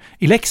herrhockey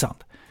i Leksand.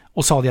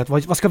 Och sa det att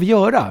vad ska vi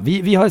göra?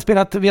 Vi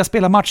har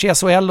spelat match i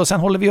SHL och sen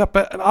håller vi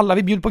uppe, alla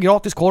vi bjuder på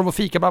gratis korv och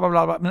fika bla bla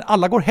bla, men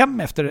alla går hem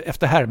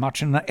efter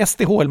herrmatchen, när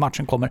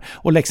SDHL-matchen kommer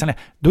och Leksand,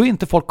 då är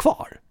inte folk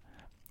kvar.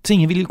 Så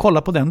ingen vill ju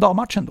kolla på den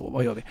dammatchen då,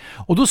 vad gör vi?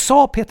 Och då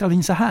sa Peter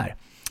Alvin så här: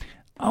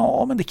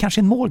 ja, men det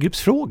kanske är en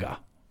målgruppsfråga.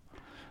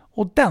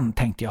 Och den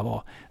tänkte jag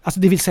var, alltså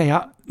det vill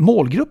säga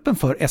målgruppen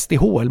för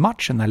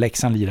SDHL-matchen när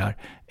Leksand lirar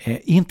är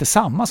inte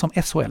samma som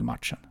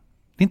SHL-matchen.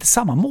 Det är inte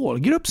samma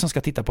målgrupp som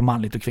ska titta på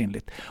manligt och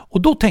kvinnligt.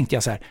 Och då tänkte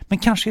jag så här, men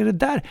kanske är det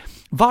där,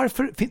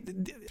 varför,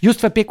 just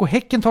för att BK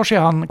Häcken tar sig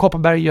an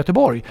Kopparberg i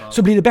Göteborg,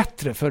 så blir det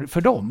bättre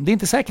för dem. Det är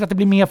inte säkert att det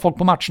blir mer folk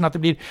på matchen, att det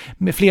blir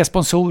med fler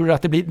sponsorer,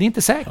 att det är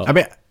inte säkert.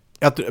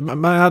 Ja,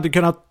 men man hade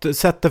kunnat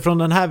sätta det från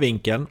den här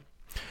vinkeln.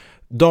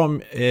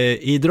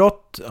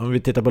 Idrott, om vi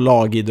tittar på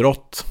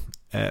lagidrott,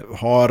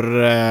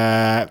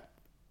 har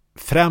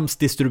främst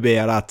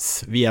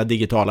distribuerats via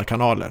digitala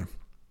kanaler.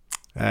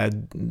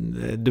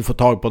 Du får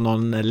tag på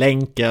någon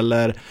länk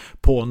eller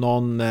på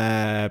någon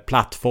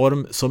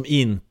plattform som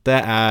inte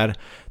är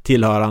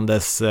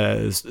tillhörandes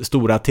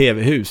stora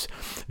tv-hus.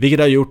 Vilket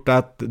har gjort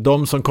att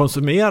de som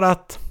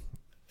konsumerat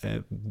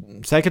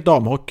säkert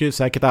damhockey,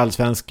 säkert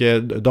allsvensk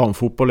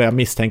damfotboll. Jag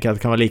misstänker att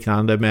det kan vara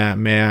liknande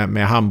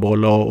med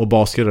handboll och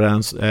basket.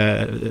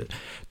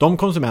 De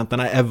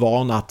konsumenterna är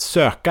vana att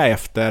söka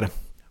efter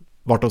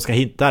vart de ska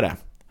hitta det,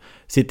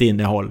 sitt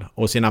innehåll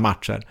och sina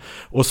matcher.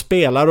 Och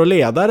spelare och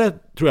ledare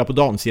tror jag på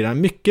damsidan är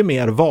mycket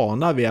mer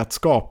vana vid att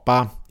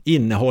skapa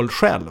innehåll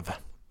själv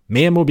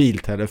med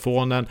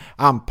mobiltelefonen,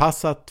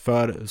 anpassat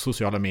för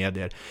sociala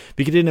medier.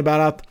 Vilket innebär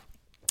att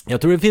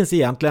jag tror det finns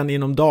egentligen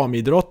inom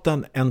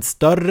damidrotten en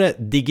större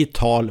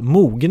digital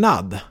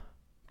mognad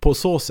på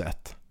så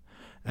sätt.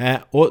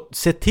 Och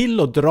se till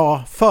att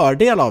dra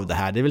fördel av det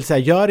här. Det vill säga,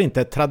 gör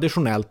inte ett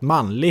traditionellt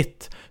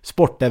manligt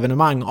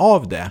sportevenemang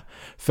av det.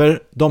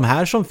 För de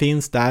här som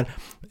finns där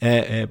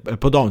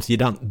på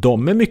damsidan,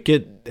 de är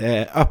mycket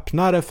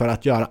öppnare för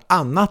att göra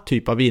annat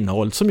typ av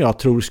innehåll som jag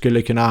tror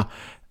skulle kunna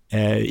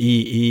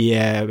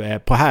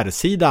på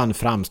herrsidan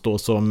framstå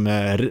som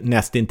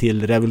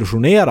nästintill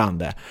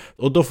revolutionerande.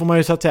 Och då får man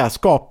ju så att säga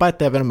skapa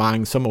ett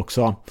evenemang som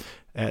också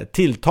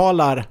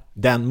tilltalar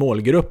den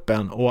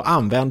målgruppen och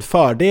använd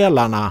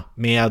fördelarna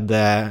med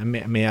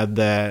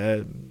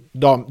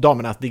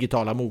damernas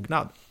digitala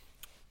mognad.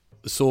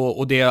 Så,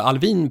 och det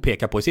Alvin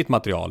pekar på i sitt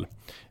material,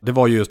 det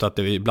var ju just att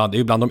det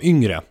är bland de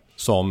yngre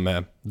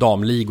som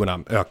damligorna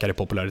ökar i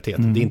popularitet.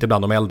 Det är inte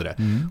bland de äldre.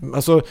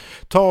 Alltså,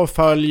 ta och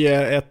följ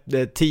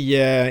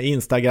 10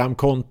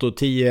 Instagram-konto,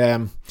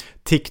 10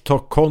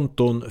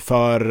 TikTok-konton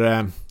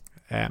för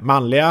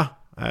manliga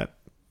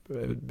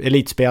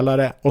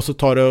elitspelare, och så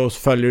tar du och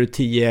följer du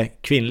 10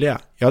 kvinnliga.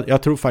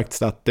 Jag tror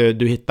faktiskt att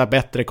du hittar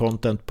bättre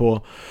content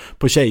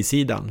på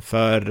tjejsidan,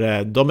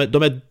 för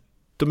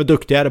de är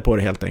duktigare på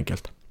det helt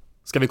enkelt.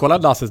 Ska vi kolla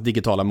Lasses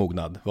digitala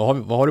mognad?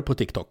 Vad har du på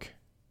TikTok?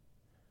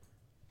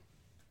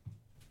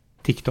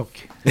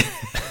 TikTok.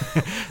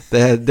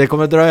 Det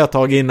kommer dröja ett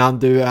tag innan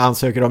du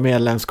ansöker om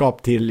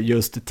medlemskap till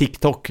just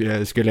TikTok,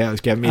 ska jag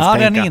misstänka. Ja,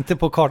 den är inte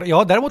på kartan.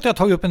 Ja, däremot har jag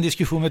tagit upp en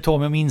diskussion med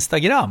Tommy om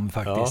Instagram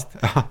faktiskt.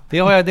 Ja. Det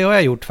har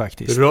jag gjort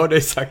faktiskt. Du rör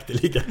dig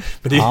sakteliga.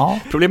 Men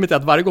problemet är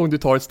att varje gång du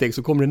tar ett steg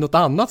så kommer det något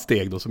annat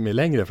steg då som är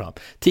längre fram.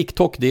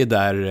 TikTok, det är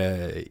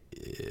där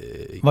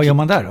vad gör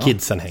man där då?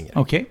 Kidsen hänger.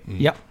 Okej,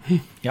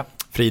 ja.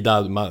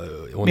 Frida,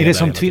 hon är det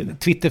som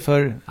Twitter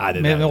för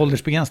med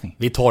åldersbegränsning?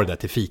 Vi tar det där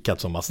till fikat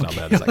som Mats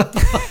Strandberg hade sagt.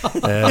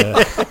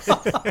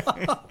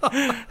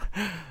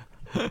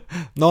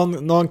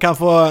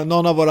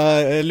 Någon av våra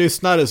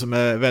lyssnare som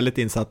är väldigt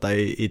insatta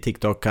i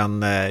TikTok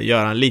kan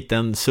göra en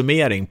liten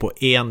summering på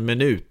 1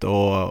 minut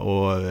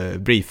och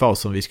briefa oss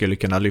som vi skulle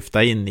kunna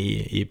lyfta in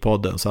i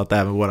podden, så att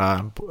även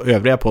våra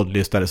övriga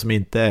poddlyssnare som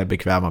inte är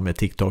bekväma med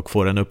TikTok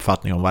får en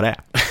uppfattning om vad det är.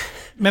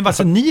 Men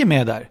alltså, ni är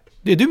med där?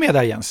 Är du med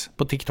där, Jens,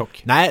 på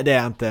TikTok? Nej, det är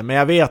jag inte. Men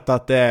jag vet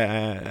att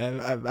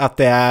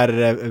det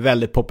är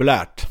väldigt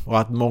populärt. Och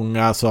att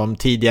många som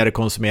tidigare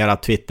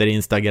konsumerat Twitter,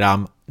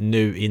 Instagram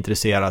nu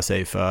intresserar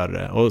sig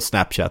för, och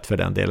Snapchat för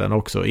den delen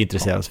också,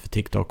 intresserar sig för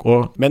TikTok.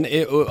 Men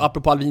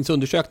apropå Alvins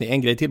undersökning,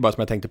 en grej till bara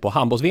som jag tänkte på.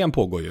 Handbolls-VM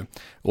pågår ju.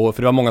 Och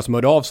för det var många som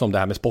hörde av sig om det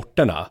här med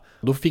sporterna.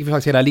 Då fick vi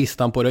faktiskt hela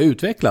listan på det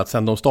utvecklat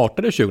sedan de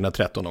startade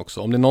 2013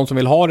 också. Om det är någon som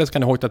vill ha det så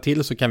kan ni hojta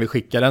till, så kan vi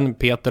skicka den.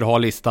 Peter har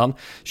listan.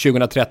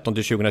 2013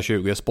 till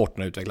 2020 är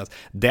sporterna utvecklats.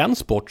 Den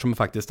sport som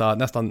faktiskt har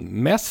nästan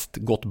mest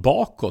gått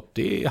bakåt,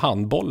 det är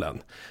handbollen.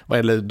 Vad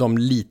gäller de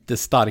lite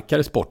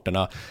starkare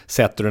sporterna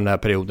sett den här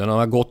perioden. De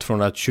har gått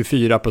från att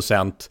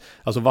 24%,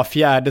 alltså var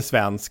fjärde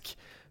svensk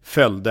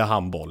följde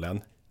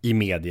handbollen i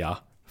media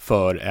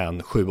för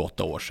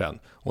 7-8 år sedan.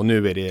 Och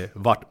nu är det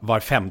var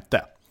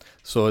femte.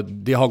 Så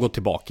det har gått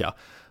tillbaka.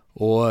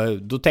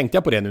 Och då tänkte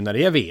jag på det nu när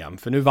det är VM.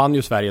 För nu vann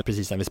ju Sverige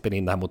precis när vi spelade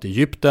in det här mot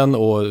Egypten.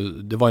 Och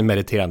det var en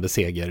meriterande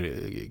seger.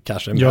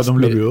 Kanske de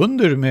låg ju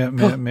under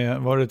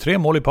med var det 3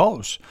 mål i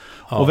paus.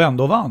 Ja. Och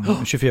vände och vann.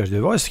 24,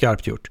 det var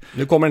skarpt gjort.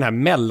 Nu kommer den här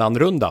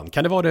mellanrundan.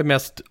 Kan det vara det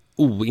mest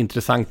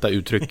ointressanta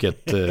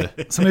uttrycket?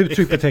 Som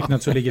uttryck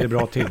betecknat så ligger det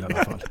bra till i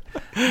alla fall.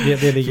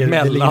 Det ligger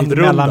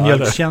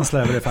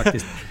mellanmjölkskänsla över det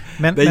faktiskt.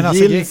 Men gills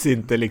alltså,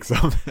 inte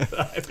liksom.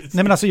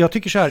 Nej, men alltså jag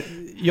tycker så här,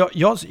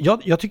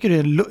 jag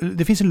tycker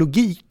det finns en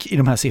logik i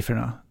de här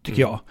siffrorna,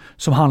 tycker jag,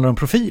 som handlar om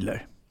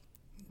profiler.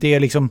 Det är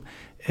liksom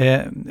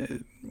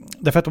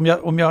därför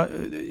att om jag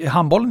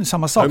handbollen är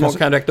samma sak. Man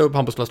kan räkna upp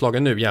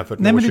handbollslagen nu jämfört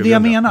med. Nej, men det är det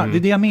jag menar. Det är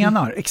det jag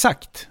menar.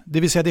 Exakt. Det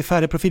vill säga det är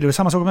färre profiler. Det är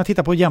samma sak om jag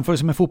tittar på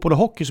jämförelse med fotboll och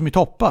hockey som är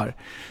toppar.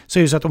 Så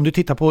är det så att om du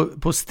tittar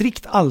på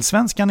strikt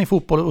allsvenskan i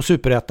fotboll och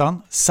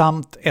superettan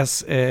samt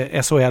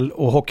SHL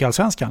och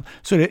hockeyallsvenskan,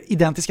 så är det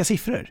identiska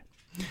siffror.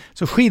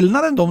 Så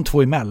skillnaden de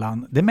två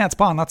emellan, det mäts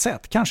på annat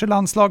sätt. Kanske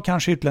landslag,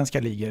 kanske utländska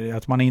ligor.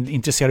 Att man är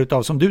intresserad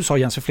av, som du sa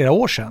Jens för flera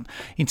år sedan,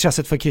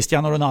 intresset för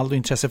Cristiano Ronaldo,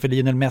 intresset för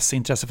Lionel Messi,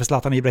 intresset för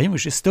Zlatan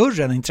Ibrahimovic är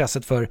större än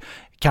intresset för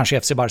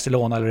kanske FC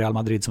Barcelona eller Real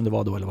Madrid som det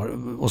var då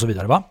och så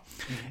vidare, va?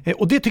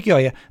 Och det tycker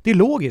jag är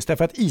logiskt,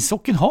 därför att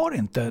ishockeyn har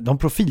inte de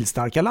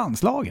profilstarka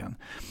landslagen.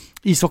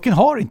 Ishockeyn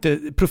har inte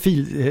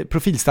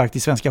profilstarkt i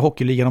svenska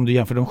hockeyligan om du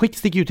jämför. De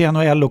sticker ut i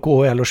NHL och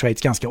KHL och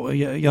Schweiz ganska och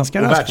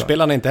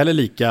världsspelarna är inte heller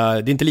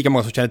det är inte lika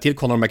många som känner till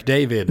Conor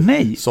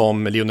McDavid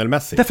som Lionel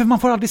Messi. Därför man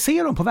får aldrig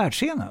se dem på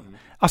världsscenen.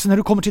 Alltså när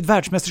du kommer till ett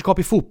världsmästerskap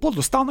i fotboll,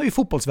 då stannar ju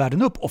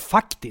fotbollsvärlden upp, och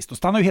faktiskt, då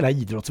stannar ju hela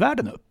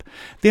idrottsvärlden upp.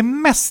 Det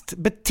mest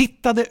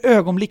betittade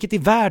ögonblicket i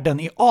världen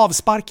är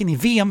avsparken i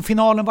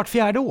VM-finalen vart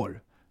 4:e år.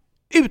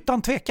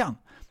 Utan tvekan.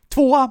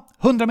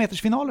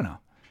 100-metersfinalerna.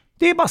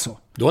 Det är bara så.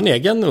 Du har en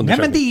egen undersökning. Nej,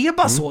 men det är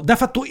bara så.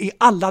 Därför att då är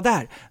alla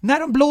där. När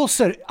de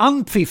blåser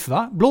anpfiff,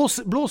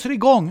 blåser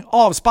igång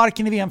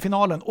avsparken i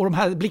VM-finalen, och de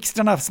här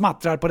blixtrarna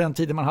smattrar på den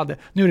tiden man hade.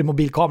 Nu är det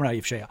mobilkamera i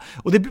och för sig.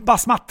 Och det bara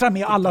smattrar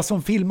med alla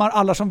som filmar,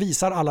 alla som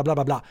visar, alla bla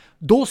bla bla.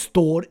 Då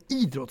står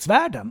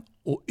idrottsvärlden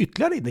och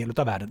ytterligare en del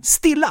av världen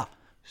stilla.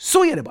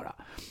 Så är det bara.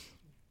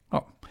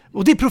 Ja.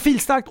 Och det är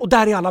profilstarkt, och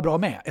där är alla bra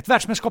med. Ett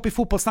världsmästerskap i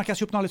fotboll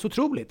snackas ju upp alldeles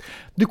otroligt.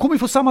 Du kommer ju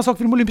få samma sak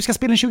för de olympiska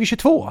spelen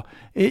 2022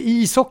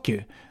 i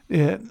ishockey.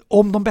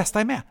 Om de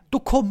bästa är med, då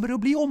kommer det att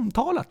bli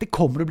omtalat. Det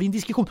kommer att bli en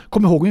diskussion.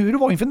 Kom ihåg hur det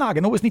var inför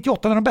Nagano OS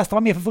 98 när de bästa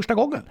var med för första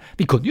gången.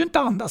 Vi kunde ju inte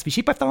andas, vi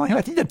chippade efter andan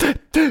hela tiden.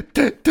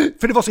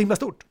 För det var så himla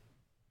stort.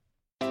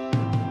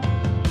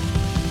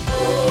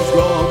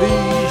 Ska vi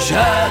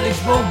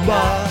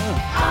kärleksbomba?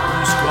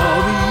 Nu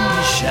ska vi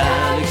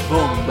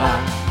kärleksbomba.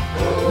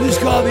 Nu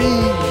ska vi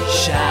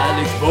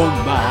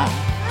kärleksbomba.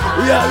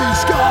 Ja, vi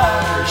ska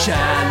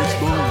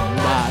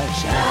kärleksbomba.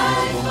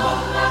 Kärleksbomba.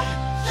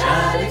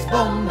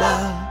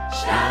 Kärleksbomba.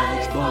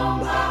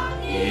 Kärleksbomba.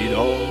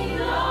 Idag.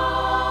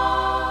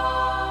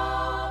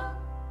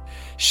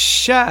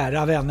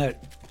 Kära vänner.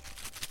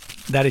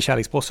 Där är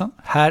kärlekspåsen.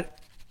 Här,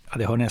 ja,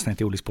 det hör nästan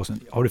inte i olyckspåsen.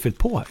 Har du fyllt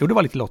på här? Jo, det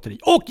var lite lotteri.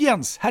 Och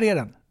Jens, här är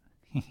den.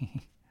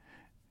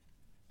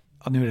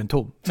 Ja, nu är den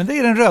tom. Men det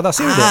är den röda,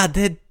 ser du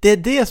det? Det är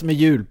det som är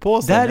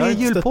julpåsen. Där är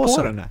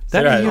julpåsen.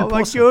 Där är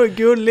julpåsen. Vad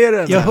gullig är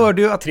den. Jag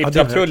hörde ju att...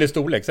 Tripp-trapp-trull i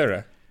storlek, ser du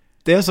det?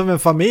 Det är som en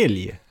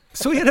familj.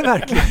 Så är det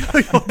verkligen.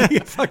 Ja, det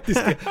är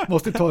faktiskt det.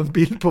 Måste ta en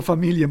bild på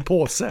familjen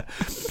påse.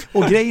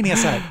 Och grejen är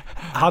så här.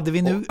 Hade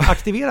vi nu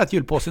aktiverat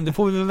julpåsen, det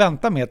får vi väl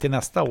vänta med till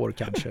nästa år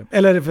kanske.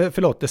 Eller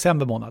förlåt,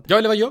 december månad. Ja,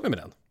 eller vad gör vi med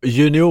den?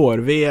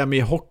 Junior-VM i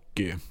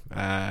hockey.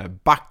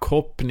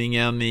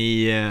 Backhoppningen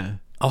i...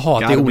 Jaha,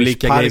 det är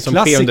olika grejer som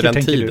sker under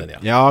den tiden.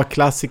 Ja,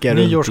 klassiker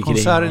runt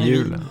omkring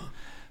julen.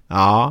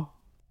 Ja.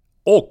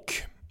 Och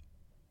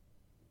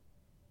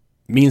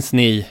minns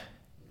ni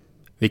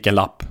vilken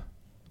lapp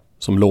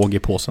som låg i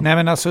påsen? Nej,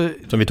 men alltså,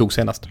 som vi tog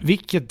senast.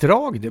 Vilket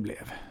drag det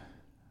blev.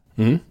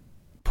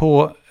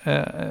 På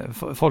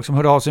folk som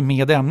hörde av sig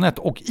med ämnet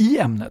och i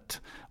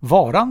ämnet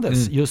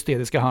varandes just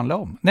det ska handla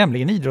om.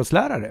 Nämligen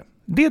idrottslärare.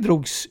 Det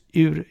drogs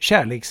ur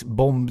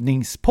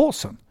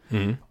kärleksbombningspåsen.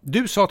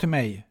 Du sa till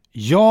mig,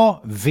 jag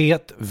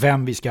vet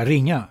vem vi ska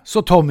ringa.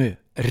 Så Tommy,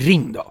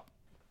 ring då.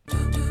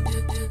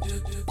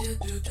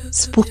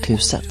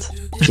 Sporthuset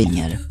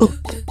ringer upp.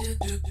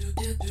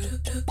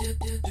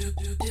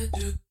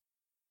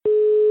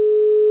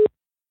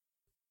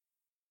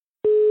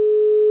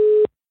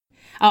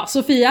 Ja,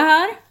 Sofia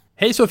här.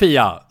 Hej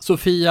Sofia!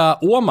 Sofia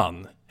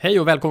Åman. Hej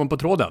och välkommen på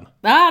tråden.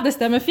 Ja, det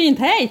stämmer fint.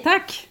 Hej,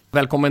 tack.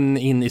 Välkommen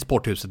in i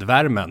Sporthuset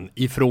Värmen.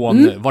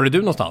 Ifrån, var är du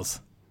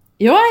någonstans?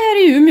 Jag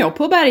är i Umeå,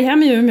 på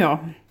Berghem i Umeå.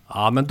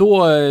 Ja, men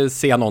då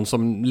ser jag någon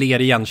som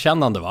ler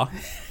igenkännande, va?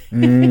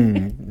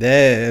 Det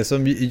är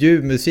som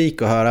ljuv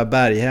musik att höra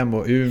Berghem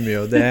och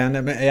Umeå.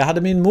 Jag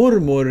hade min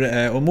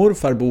mormor och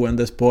morfar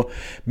boendes på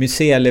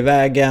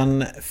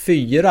Muselivägen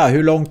 4.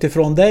 Hur långt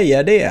ifrån dig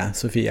är det,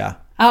 Sofia?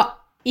 Ja,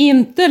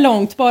 inte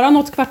långt, bara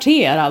något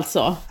kvarter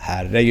alltså.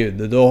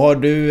 Herregud, då har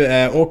du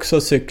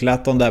också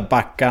cyklat de där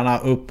backarna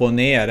upp och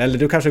ner. Eller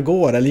du kanske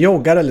går, eller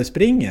joggar, eller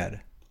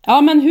springer.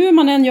 Ja, men hur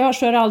man än gör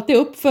så är det alltid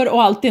uppför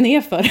och alltid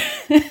nerför.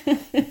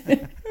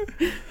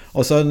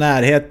 Och så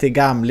närhet till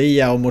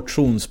Gamlia och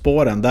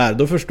motionsspåren där.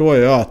 Då förstår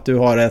jag att du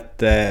har ett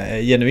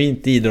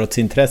genuint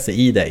idrottsintresse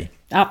i dig.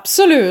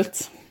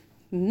 Absolut.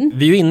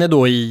 Vi är ju inne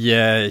då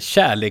i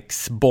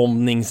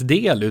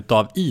kärleksbombningsdel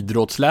utav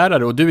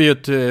idrottslärare. Och du är ju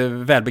ett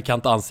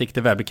välbekant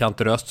ansikte,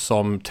 välbekant röst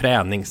som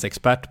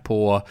träningsexpert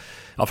på...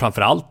 Ja,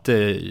 framförallt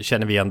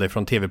känner vi igen dig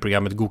från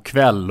tv-programmet God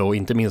kväll och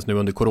inte minst nu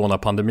under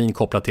coronapandemin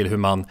kopplat till hur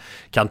man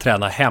kan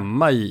träna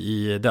hemma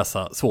i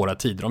dessa svåra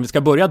tider. Om vi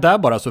ska börja där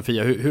bara,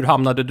 Sofia, hur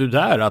hamnade du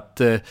där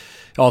att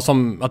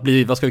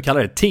bli, vad ska vi kalla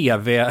det,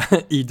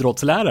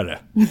 tv-idrottslärare?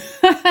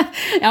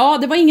 Ja,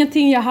 det var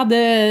ingenting jag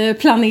hade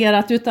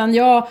planerat, utan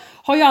jag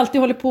har ju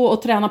alltid hållit på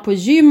att träna på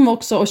gym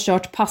också och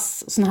kört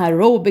pass, såna här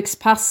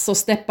aerobics-pass och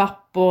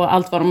step-up och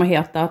allt vad de har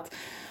hetat.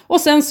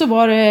 Och sen så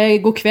var det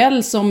God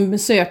kväll som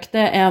sökte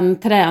en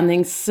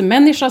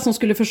träningsmänniska som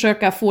skulle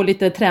försöka få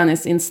lite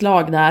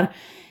träningsinslag där.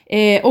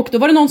 Och då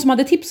var det någon som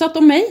hade tipsat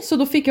om mig, så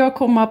då fick jag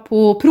komma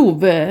på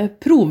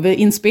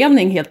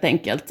provinspelning helt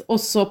enkelt. Och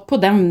så på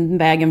den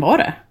vägen var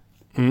det.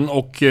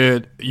 Och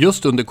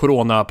just under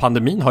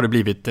coronapandemin har det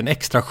blivit en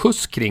extra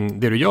skjuts kring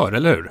det du gör,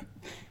 eller hur?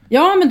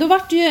 Ja, men då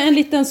var det ju en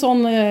liten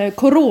sån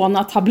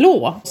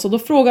coronatablå. Så då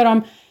frågar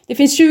de... Det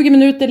finns 20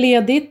 minuter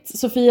ledigt.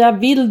 Sofia,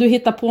 vill du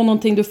hitta på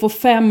någonting? Du får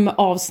 5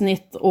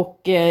 avsnitt och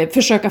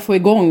försöka få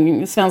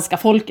igång svenska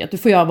folket. Du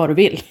får göra vad du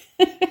vill.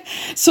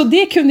 Så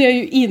det kunde jag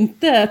ju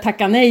inte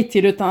tacka nej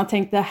till, utan jag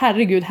tänkte,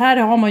 herregud, här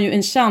har man ju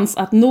en chans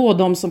att nå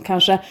de som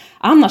kanske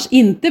annars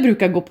inte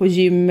brukar gå på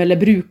gym eller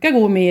brukar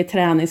gå med i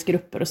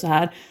träningsgrupper och så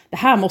här. Det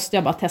här måste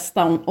jag bara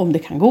testa om det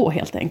kan gå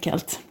helt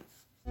enkelt.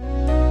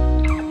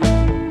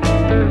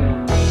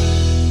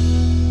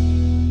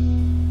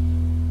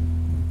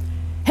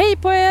 Hej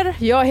på er,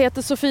 jag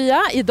heter Sofia.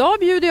 Idag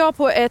bjuder jag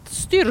på ett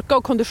styrka-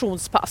 och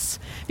konditionspass.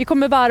 Vi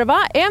kommer varva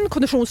en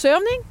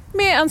konditionsövning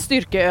med en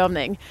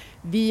styrkeövning.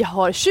 Vi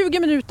har 20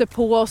 minuter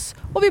på oss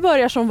och vi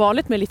börjar som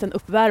vanligt med en liten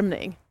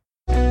uppvärmning.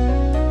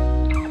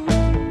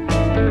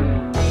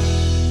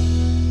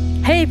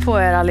 Hej på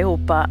er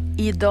allihopa.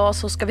 Idag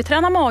så ska vi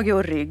träna mage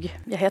och rygg.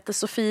 Jag heter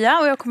Sofia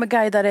och jag kommer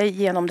guida dig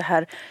genom det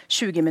här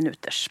 20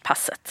 minuters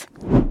passet.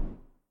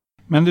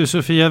 Men du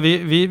Sofia,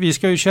 vi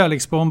ska ju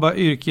kärleksbomba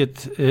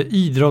yrket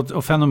idrott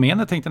och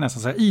fenomenet, tänkte jag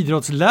nästan säga,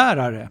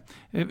 idrottslärare.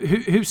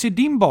 Hur ser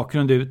din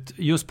bakgrund ut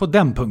just på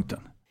den punkten?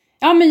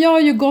 Ja, men jag har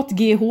ju gått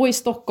GH i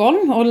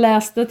Stockholm och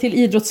läste till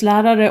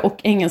idrottslärare och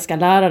engelska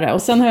lärare.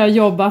 Och sen har jag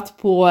jobbat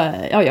på,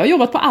 jag har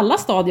jobbat på alla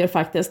stadier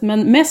faktiskt,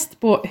 men mest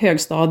på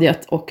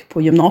högstadiet och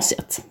på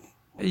gymnasiet.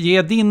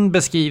 Ge din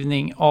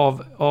beskrivning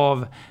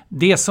av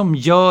det som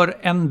gör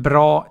en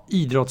bra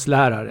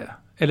idrottslärare,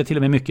 eller till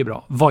och med mycket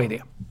bra. Vad är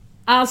det?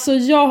 Alltså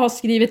jag har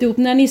skrivit ihop,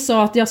 när ni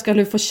sa att jag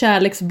skulle få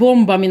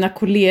kärleksbomba mina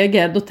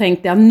kollegor, då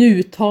tänkte jag,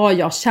 nu tar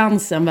jag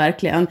chansen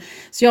verkligen.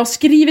 Så jag har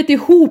skrivit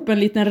ihop en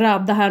liten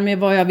radda här med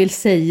vad jag vill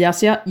säga.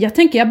 Så jag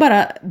tänker jag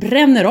bara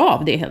bränner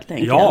av det helt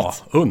enkelt. Ja,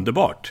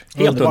 underbart.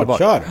 Helt underbart.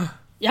 Kör.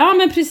 Ja,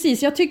 men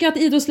precis. Jag tycker att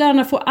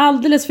idrottslärarna får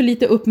alldeles för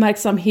lite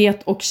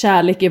uppmärksamhet och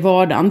kärlek i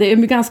vardagen. Det är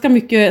ganska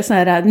mycket så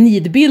här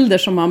nidbilder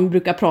som man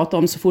brukar prata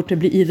om så fort det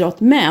blir idrott.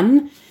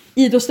 Men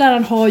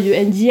idrottsläraren har ju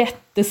en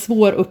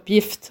jättesvår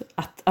uppgift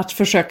att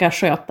försöka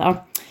sköta.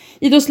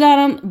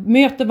 Idrottsläraren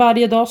möter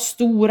varje dag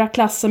stora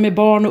klasser med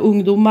barn och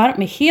ungdomar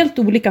med helt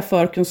olika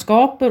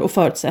förkunskaper och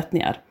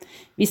förutsättningar.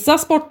 Vissa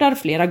sportar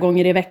flera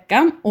gånger i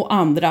veckan och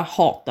andra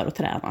hatar att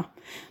träna.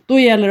 Då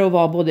gäller det att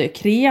vara både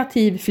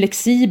kreativ,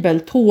 flexibel,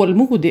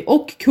 tålmodig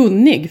och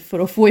kunnig för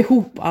att få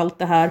ihop allt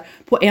det här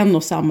på en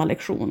och samma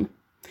lektion.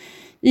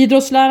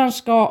 Idrottsläraren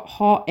ska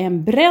ha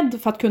en bredd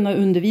för att kunna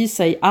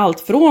undervisa i allt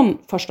från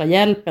första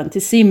hjälpen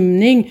till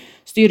simning,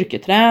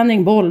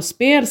 styrketräning,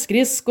 bollspel,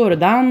 skridskor,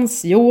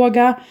 dans,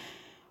 yoga.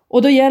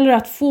 Och då gäller det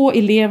att få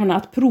eleverna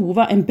att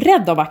prova en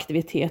bredd av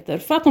aktiviteter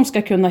för att de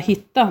ska kunna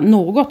hitta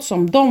något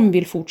som de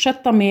vill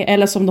fortsätta med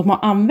eller som de har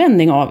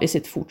användning av i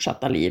sitt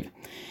fortsatta liv.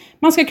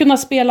 Man ska kunna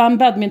spela en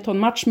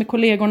badmintonmatch med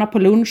kollegorna på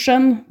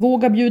lunchen,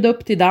 våga bjuda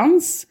upp till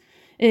dans,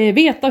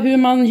 veta hur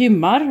man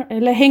gymmar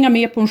eller hänga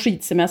med på en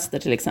skidsemester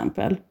till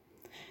exempel.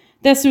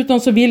 Dessutom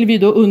så vill vi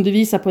då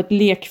undervisa på ett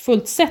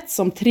lekfullt sätt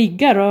som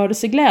triggar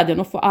rörelseglädjen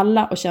och får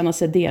alla att känna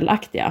sig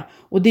delaktiga.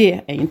 Och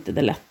det är inte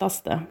det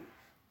lättaste.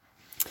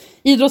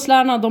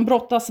 Idrottslärarna de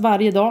brottas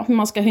varje dag hur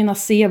man ska hinna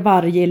se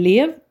varje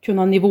elev,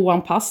 kunna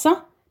nivåanpassa,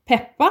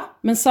 peppa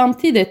men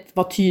samtidigt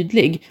vara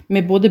tydlig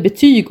med både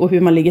betyg och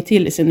hur man ligger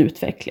till i sin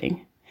utveckling.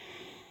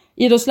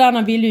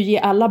 Idrottslärarna vill ju ge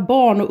alla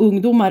barn och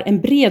ungdomar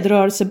en bred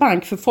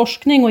rörelsebank, för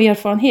forskning och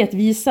erfarenhet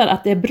visar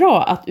att det är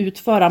bra att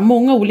utföra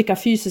många olika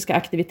fysiska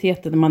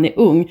aktiviteter när man är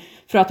ung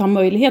för att ha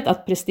möjlighet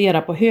att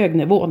prestera på hög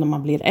nivå när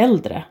man blir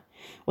äldre.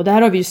 Och det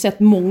här har vi ju sett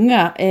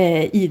många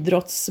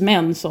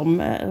idrottsmän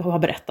som har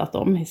berättat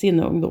om i sin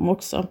ungdom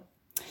också.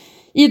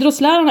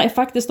 Idrottslärarna är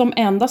faktiskt de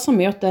enda som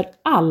möter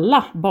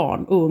alla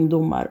barn och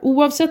ungdomar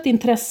oavsett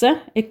intresse,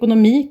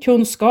 ekonomi,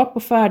 kunskap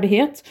och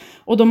färdighet.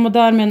 Och de har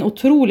därmed en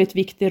otroligt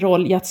viktig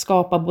roll i att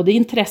skapa både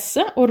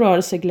intresse och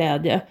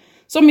rörelseglädje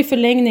som i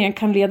förlängningen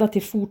kan leda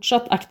till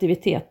fortsatt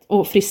aktivitet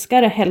och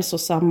friskare,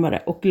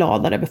 hälsosammare och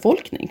gladare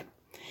befolkning.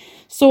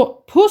 Så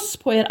puss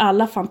på er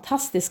alla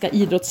fantastiska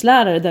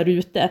idrottslärare där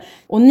ute.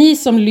 Och ni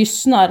som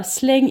lyssnar,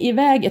 släng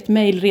iväg ett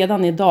mejl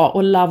redan idag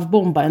och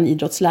lovebomba en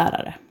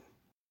idrottslärare.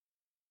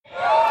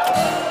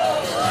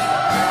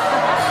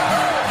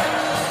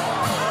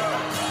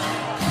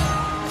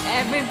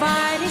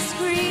 Everybody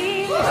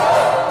scream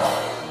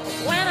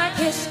when I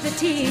kiss the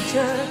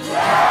teacher,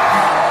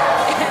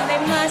 and they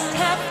must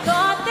have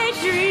thought they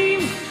dream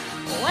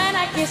when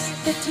I kiss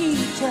the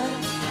teacher.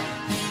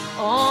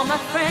 All my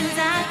friends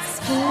at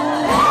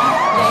school,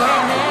 they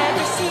had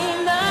never seen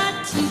the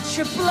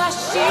teacher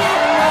blushing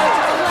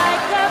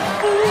like a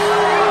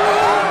fool,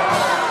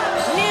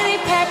 nearly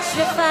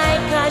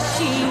petrified 'cause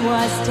she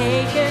was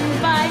taken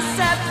by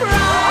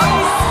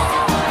surprise.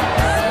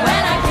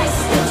 When I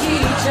kissed the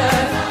teacher,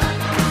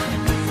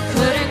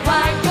 couldn't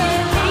quite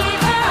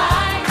believe her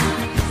eyes.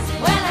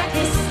 When I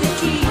kissed the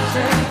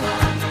teacher,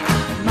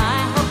 my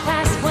whole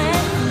class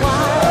went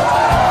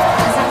wild.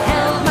 As I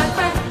held my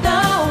breath,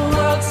 the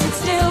world stood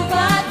still,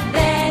 but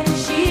then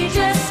she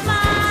just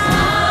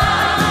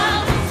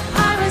smiled.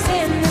 I was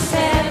in the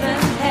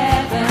seventh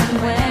heaven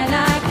when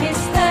I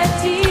kissed the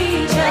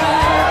teacher.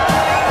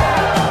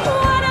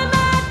 What a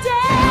mad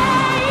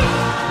day!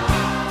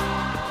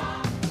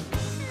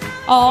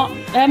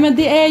 Men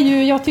det är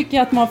ju, jag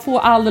tycker att man får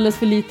alldeles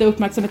för lite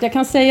uppmärksamhet. Jag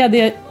kan säga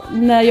det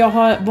när jag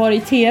har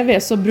varit i tv,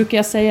 så brukar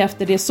jag säga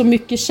efter det, så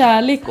mycket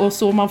kärlek och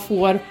så man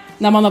får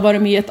när man har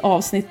varit med i ett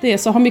avsnitt, det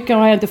så mycket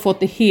har jag inte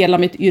fått i hela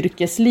mitt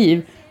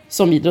yrkesliv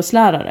som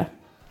idrottslärare.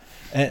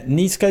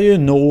 Ni ska ju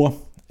nå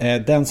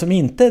den som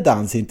inte är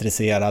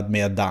dansintresserad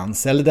med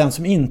dans, eller den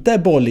som inte är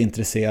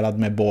bollintresserad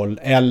med boll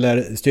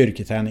eller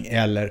styrketräning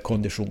eller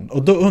kondition.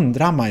 Och då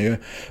undrar man ju,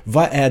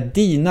 vad är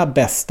dina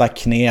bästa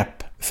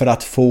knep för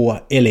att få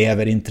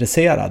elever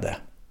intresserade?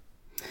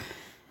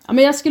 Ja,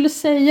 men jag skulle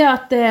säga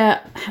att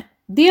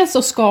dels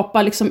att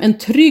skapa liksom en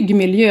trygg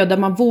miljö där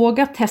man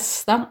vågar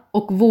testa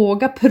och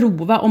vågar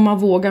prova om man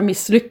vågar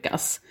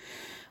misslyckas.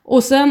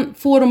 Och sen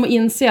får de att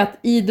inse att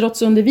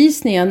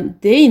idrottsundervisningen,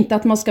 det är inte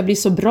att man ska bli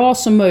så bra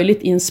som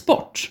möjligt i en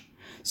sport.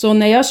 Så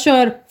när jag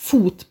kör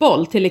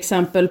fotboll till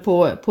exempel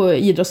på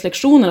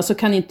idrottslektionerna, så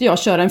kan inte jag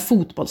köra en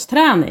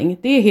fotbollsträning.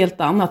 Det är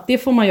helt annat. Det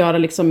får man göra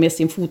liksom med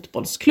sin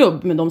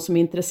fotbollsklubb, med de som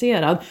är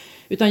intresserade.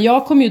 Utan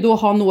jag kommer ju då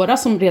ha några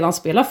som redan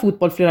spelar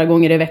fotboll flera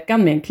gånger i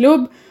veckan med en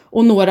klubb,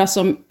 och några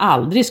som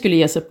aldrig skulle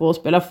ge sig på att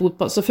spela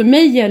fotboll. Så för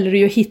mig gäller det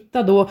ju att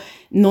hitta då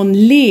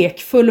någon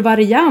lekfull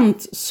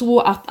variant, så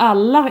att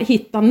alla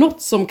hittar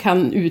något som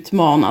kan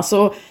utmana.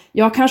 Så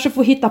jag kanske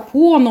får hitta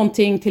på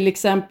någonting, till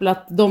exempel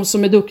att de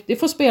som är duktiga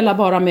får spela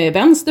bara med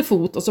vänster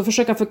fot, och så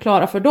försöka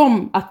förklara för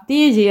dem att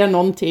det ger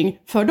någonting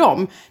för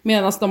dem.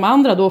 Medan de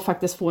andra då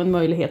faktiskt får en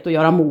möjlighet att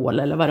göra mål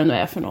eller vad det nu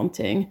är för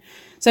någonting.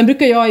 Sen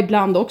brukar jag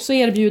ibland också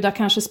erbjuda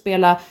kanske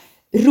spela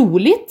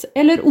roligt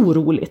eller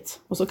oroligt.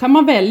 Och så kan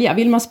man välja.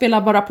 Vill man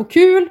spela bara på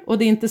kul och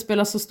det inte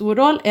spelar så stor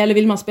roll, eller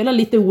vill man spela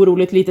lite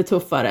oroligt, lite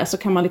tuffare, så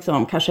kan man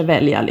liksom kanske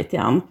välja lite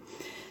grann.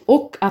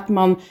 Och att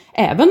man,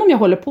 även om jag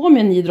håller på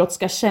med en idrott,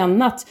 ska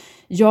känna att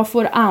jag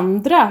får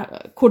andra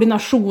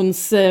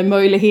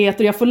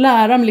koordinationsmöjligheter. Jag får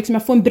lära mig, liksom,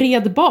 jag får en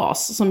bred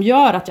bas som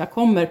gör att jag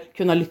kommer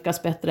kunna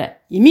lyckas bättre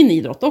i min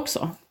idrott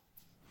också.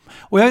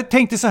 Och jag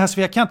tänkte så här,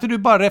 Svea, kan inte du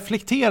bara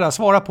reflektera,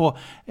 svara på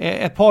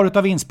ett par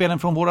av inspelen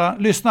från våra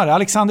lyssnare?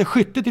 Alexander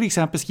Skytte till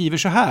exempel skriver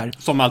så här.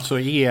 Som alltså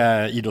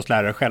är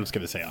idrottslärare själv, ska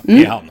vi säga.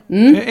 Det är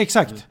han.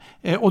 Exakt.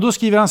 Och då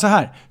skriver han så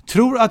här.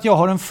 Tror att jag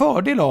har en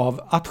fördel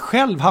av att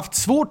själv haft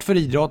svårt för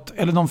idrott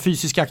eller någon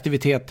fysisk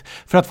aktivitet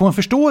för att få en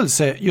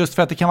förståelse, just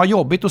för att det kan vara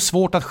jobbigt och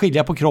svårt att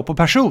skilja på kropp och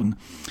person.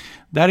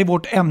 Där är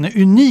vårt ämne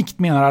unikt,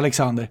 menar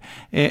Alexander.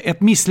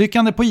 Ett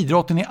misslyckande på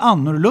idrotten är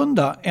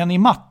annorlunda än i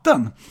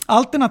matten.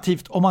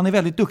 Alternativt, om man är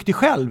väldigt duktig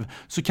själv,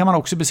 så kan man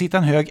också besitta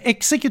en hög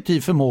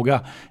exekutiv förmåga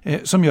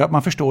som gör att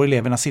man förstår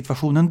elevernas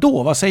situation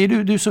ändå. Vad säger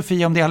du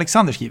Sofia, om det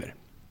Alexander skriver?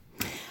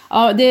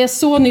 Ja, det är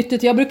så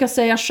nyttigt. Jag brukar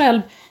säga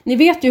själv, ni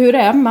vet ju hur det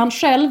är. Man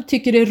själv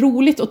tycker det är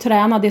roligt att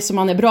träna det som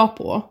man är bra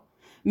på.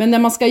 Men när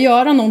man ska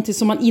göra någonting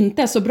som man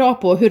inte är så bra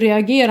på, hur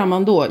reagerar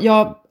man då?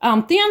 Ja,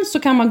 antingen så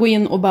kan man gå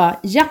in och bara,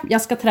 ja,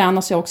 jag ska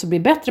träna så jag också blir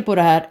bättre på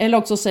det här. Eller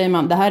också säger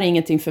man, det här är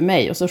ingenting för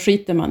mig, och så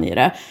skiter man i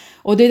det.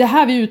 Och det är det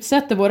här vi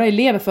utsätter våra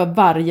elever för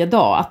varje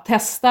dag. Att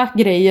testa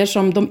grejer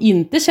som de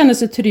inte känner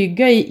sig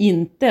trygga i,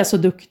 inte är så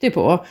duktiga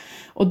på.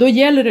 Och då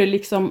gäller det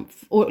liksom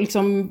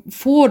att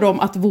få dem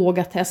att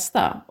våga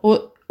testa. Och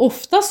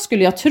oftast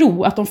skulle jag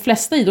tro att de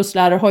flesta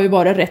idrottslärare har ju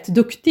varit rätt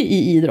duktiga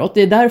i idrott.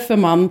 Det är därför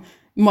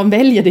man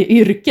väljer det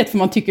yrket, för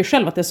man tycker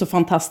själv att det är så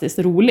fantastiskt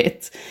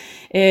roligt.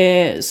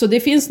 Så det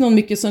finns nog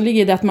mycket som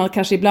ligger i det, att man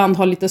kanske ibland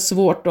har lite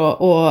svårt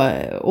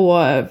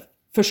att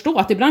förstå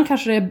att ibland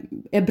kanske det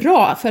är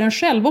bra för en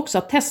själv också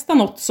att testa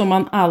något som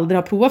man aldrig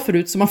har provat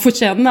förut, så man får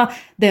känna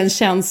den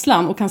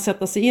känslan och kan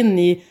sätta sig in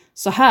i,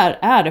 så här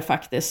är det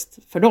faktiskt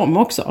för dem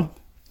också.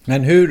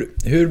 Men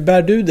hur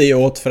bär du dig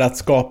åt för att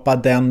skapa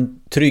den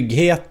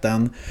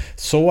tryggheten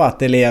så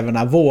att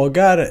eleverna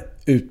vågar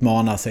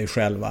utmana sig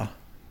själva?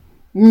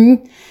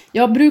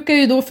 Jag brukar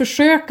ju då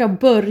försöka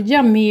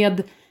börja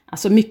med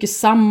mycket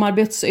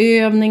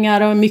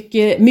samarbetsövningar och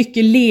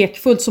mycket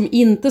lekfullt som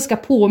inte ska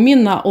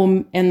påminna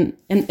om en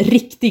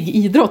riktig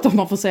idrott, om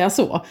man får säga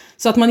så.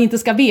 Så att man inte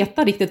ska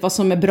veta riktigt vad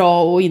som är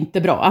bra och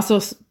inte bra. Alltså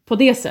på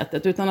det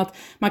sättet, utan att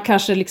man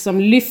kanske liksom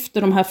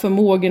lyfter de här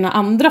förmågorna,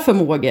 andra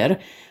förmågor.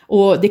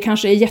 Och det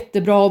kanske är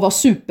jättebra att vara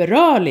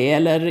superrörlig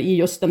eller i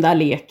just den där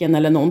leken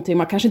eller någonting.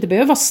 Man kanske inte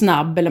behöver vara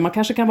snabb, eller man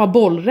kanske kan vara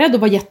bollrädd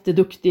och vara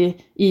jätteduktig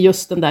i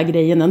just den där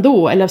grejen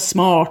ändå. Eller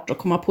smart och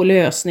komma på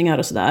lösningar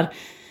och sådär.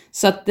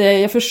 Så att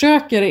jag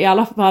försöker i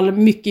alla fall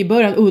mycket i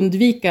början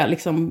undvika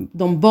liksom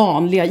de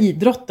vanliga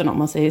idrotterna, om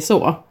man säger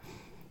så.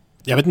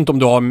 Jag vet inte om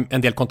du har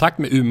en del kontakt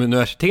med Umeå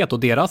universitet och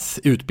deras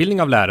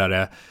utbildning av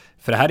lärare.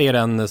 För det här är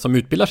den som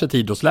utbildar sig till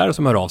idrottslärare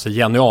som hör av sig,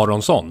 Jenny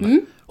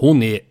Aronsson.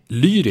 Hon är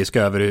lyrisk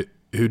över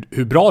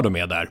hur bra de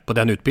är där på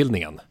den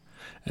utbildningen.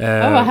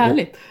 Ja, vad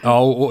härligt.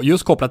 Och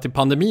just kopplat till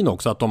pandemin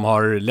också, att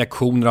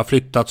lektioner har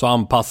flyttats och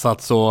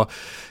anpassats och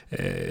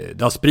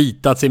Det har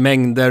spritats i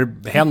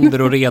mängder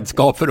händer och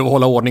redskap för att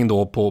hålla ordning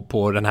då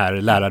på den här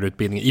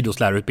lärarutbildningen,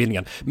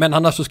 idrottslärarutbildningen. Men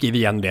annars så skriver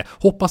igen det.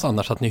 Hoppas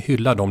annars att ni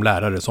hyllar de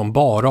lärare som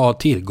bara har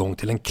tillgång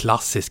till den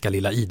klassiska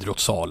lilla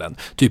idrottssalen.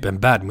 Typ en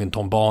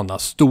badmintonbana,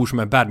 stor som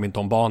en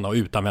badmintonbana och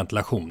utan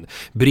ventilation.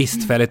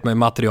 Bristfälligt med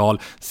material.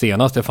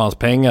 Senast det fanns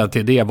pengar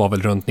till det var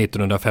väl runt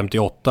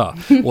 1958.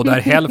 Och där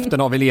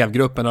hälften av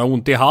elevgruppen har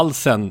ont i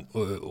halsen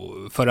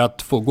för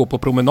att få gå på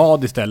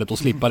promenad istället och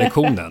slippa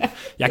lektionen.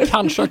 Jag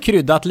kanske har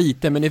kryddat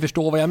lite, men ni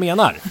förstår vad jag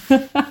menar.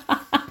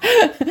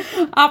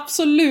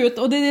 Absolut,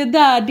 och det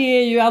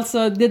är ju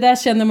alltså, det där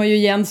känner man ju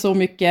igen så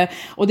mycket,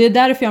 och det är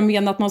därför jag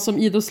menar att man som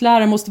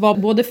idrottslärare måste vara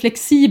både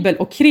flexibel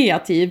och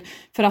kreativ,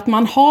 för att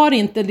man har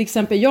inte, till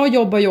exempel jag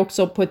jobbar ju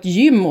också på ett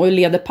gym och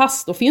leder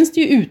pass, då finns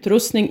det ju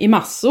utrustning i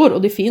massor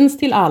och det finns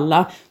till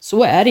alla,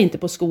 så är det inte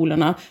på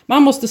skolorna.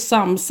 Man måste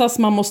samsas,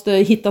 man måste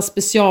hitta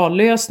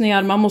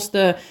speciallösningar, man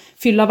måste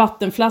fylla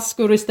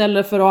vattenflaskor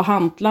istället för att ha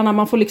hantlarna,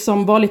 man får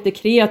liksom vara lite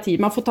kreativ,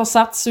 man får ta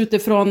sats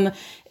utifrån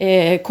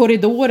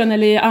korridoren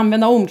eller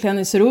använda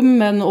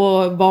omklädningsrummen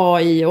och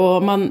vara i,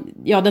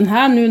 och den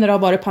här nu när det har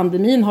varit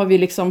pandemin har vi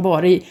liksom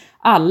varit i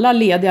alla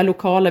lediga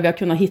lokaler vi har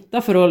kunnat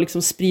hitta för att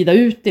liksom sprida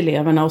ut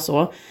eleverna och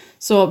så.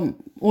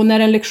 Och när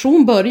en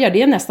lektion börjar,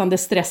 det är nästan det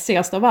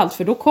stressigaste av allt,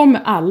 för då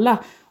kommer alla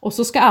och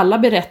så ska alla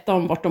berätta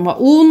om vart de har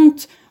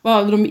ont,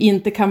 vad de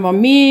inte kan vara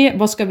med,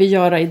 vad ska vi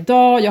göra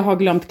idag, jag har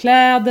glömt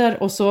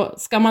kläder, och så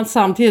ska man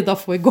samtidigt då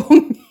få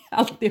igång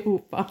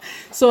alltihopa.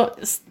 Så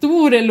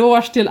stor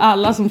eloge till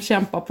alla som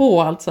kämpar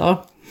på alltså.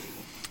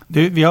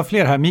 Du, vi har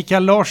fler här.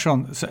 Mikael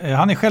Larsson,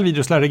 han är själv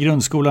idrottslärare i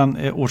grundskolan,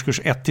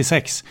 årskurs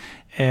 1-6.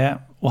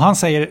 Och han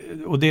säger,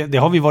 och det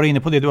har vi varit inne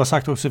på det du har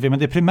sagt också, men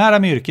det primära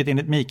med yrket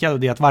enligt Mikael,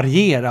 det är att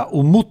variera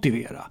och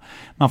motivera.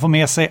 Man får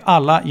med sig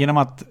alla genom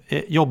att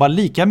jobba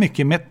lika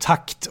mycket med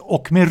takt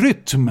och med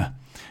rytm.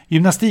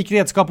 Gymnastik,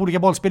 redskap, olika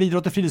bollspel,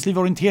 idrott, friluftsliv,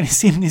 orientering,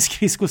 simning,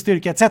 skridsko,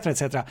 styrka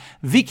etc.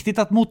 Viktigt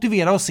att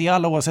motivera och se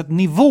alla oavsett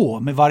nivå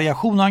med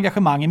variation och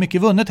engagemang är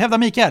mycket vunnet, hävdar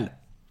Mikael.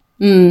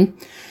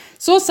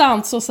 Så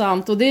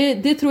sant. Och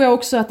det tror jag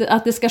också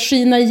att det ska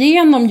skina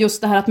igenom,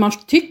 just det här att man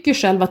tycker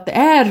själv att det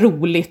är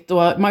roligt.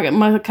 Och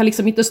man kan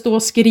liksom inte stå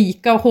och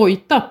skrika och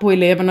hojta på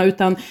eleverna,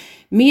 utan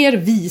mer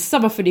visa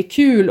varför det är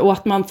kul, och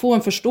att man får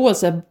en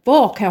förståelse.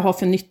 Vad kan jag ha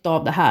för nytta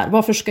av det här?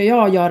 Varför ska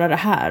jag göra det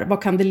här?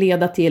 Vad kan det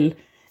leda till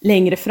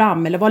längre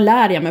fram? Eller vad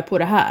lär jag mig på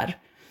det här?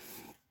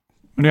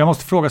 Men jag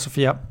måste fråga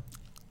Sofia.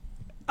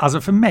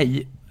 Alltså för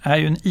mig är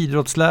ju en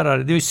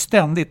idrottslärare, det är ju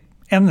ständigt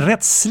en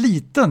rätt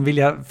sliten, vill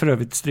jag för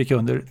övrigt stryka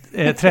under,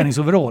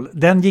 träningsoverall.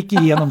 Den gick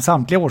igenom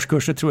samtliga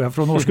årskurser tror jag,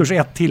 från årskurs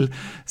 1 till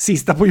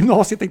sista på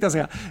gymnasiet tänkte jag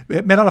säga.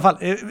 Men i alla fall,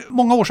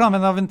 många års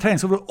användande av en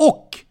träningsoverall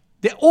och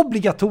det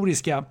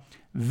obligatoriska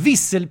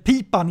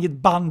visselpipan i ett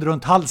band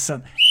runt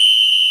halsen.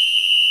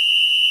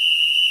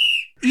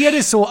 Är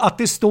det så att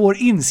det står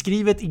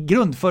inskrivet i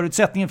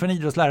grundförutsättningen för en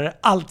idrottslärare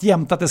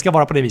alltjämt att det ska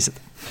vara på det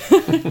viset?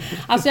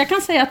 Alltså jag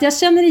kan säga att jag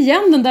känner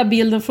igen den där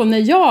bilden från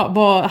när jag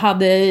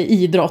hade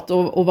idrott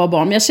och var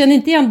barn. Men jag känner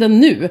inte igen den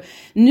nu.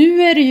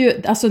 Nu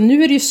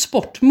är det ju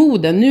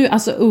sportmode. Nu,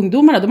 alltså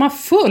ungdomarna, de har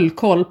full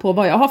koll på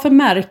vad jag har för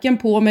märken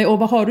på mig och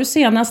vad har du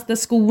senaste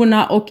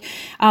skorna och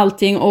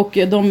allting. Och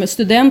de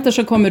studenter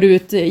som kommer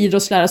ut,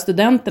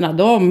 idrottslärarstudenterna,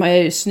 de är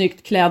ju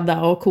snyggt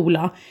klädda och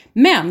coola.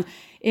 Men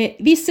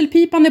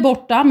visselpipan är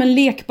borta, men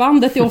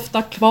lekbandet är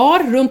ofta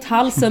kvar runt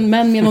halsen,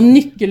 men med någon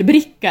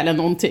nyckelbricka eller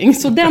någonting.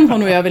 Så den har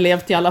nog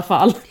överlevt i alla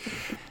fall.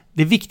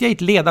 Det viktiga i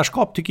ett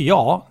ledarskap tycker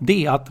jag,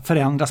 det är att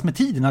förändras med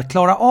tiden. Att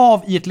klara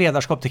av i ett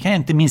ledarskap, det kan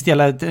inte minst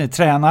gälla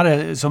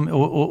tränare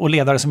och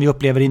ledare som vi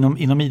upplever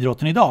inom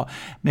idrotten idag.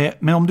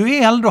 Men om du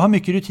är äldre och har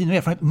mycket rutin och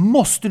erfarenhet,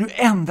 måste du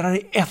ändra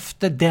dig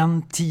efter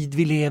den tid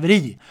vi lever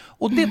i.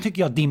 Och det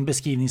tycker jag din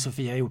beskrivning,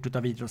 Sofia, har gjort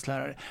av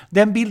idrottslärare.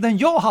 Den bilden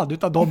jag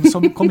hade av de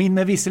som kom in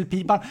med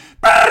visselpipan.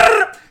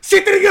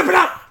 Sitter i grupperna!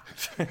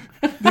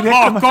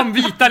 Bakom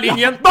vita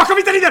linjen! Bakom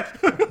vita linjen!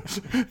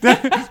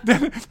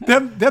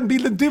 Den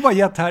bilden du har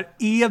gett här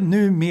är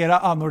numera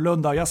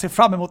annorlunda. Jag ser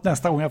fram emot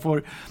nästa gång jag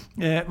får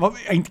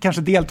inte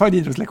kanske delta i en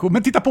idrottslektion,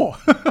 men titta på.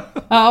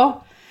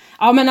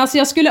 Ja, men alltså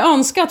jag skulle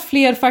önska att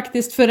fler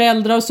faktiskt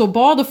föräldrar och så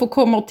bad att få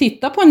komma och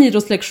titta på en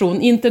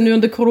idrottslektion. Inte nu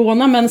under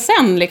corona, men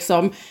sen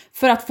liksom.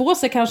 För att få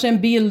sig kanske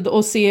en bild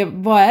och se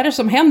vad är det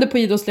som händer på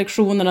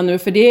idrottslektionerna nu.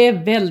 För det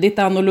är väldigt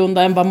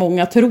annorlunda än vad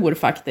många tror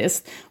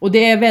faktiskt. Och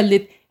det är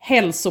väldigt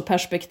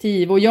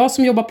hälsoperspektiv. Och jag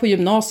som jobbar på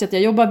gymnasiet,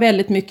 jag jobbar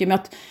väldigt mycket med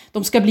att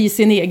de ska bli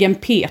sin egen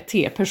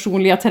PT,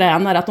 personliga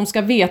tränare. Att de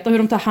ska veta hur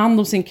de tar hand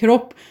om sin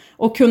kropp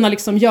och kunna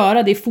liksom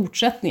göra det i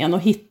fortsättningen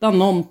och hitta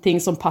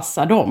någonting som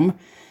passar dem.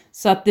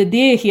 Så att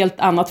det är helt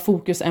annat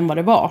fokus än vad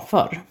det var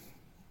förr.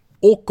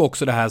 Och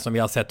också det här som vi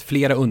har sett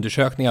flera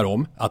undersökningar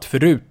om, att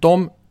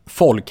förutom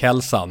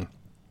folkhälsan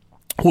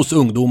hos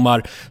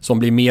ungdomar som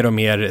blir mer och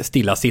mer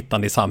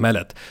stillasittande i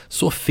samhället,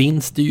 så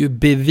finns det ju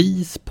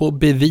bevis på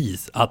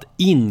bevis att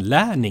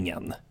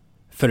inlärningen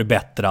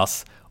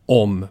förbättras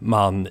om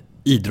man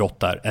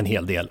idrottar en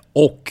hel del.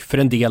 Och för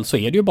en del så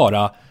är det ju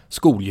bara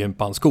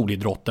skolgympan,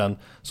 skolidrotten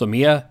som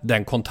är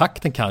den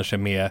kontakten kanske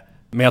med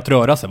med att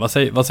röra sig.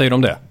 Vad säger du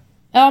om det?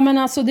 Ja, men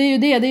alltså det är ju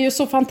det. Det är ju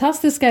så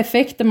fantastiska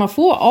effekter man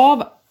får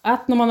av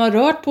att när man har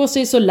rört på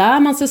sig så lär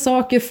man sig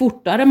saker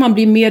fortare. Man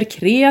blir mer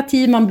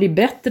kreativ, man blir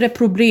bättre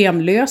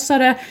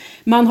problemlösare.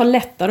 Man har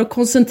lättare att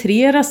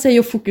koncentrera sig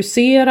och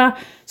fokusera.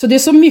 Så det är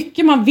så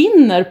mycket man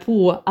vinner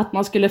på att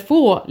man skulle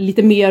få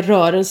lite mer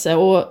rörelse.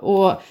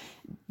 Och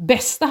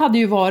bästa hade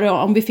ju varit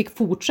om vi fick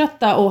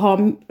fortsätta och ha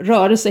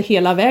rörelse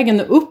hela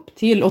vägen upp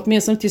till,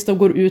 åtminstone tills de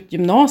går ut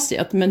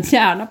gymnasiet. Men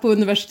gärna på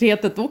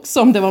universitetet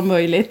också om det var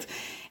möjligt.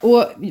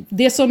 Och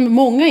det som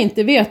många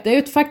inte vet är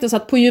ju faktiskt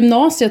att på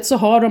gymnasiet så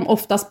har de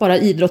oftast bara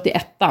idrott i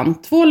 1:an.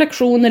 2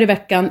 lektioner i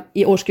veckan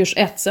i årskurs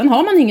 1. Sen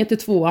har man inget i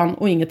 2:an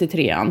och inget i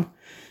 3:an.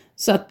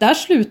 Så att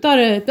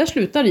där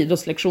slutar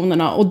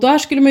idrottslektionerna. Och där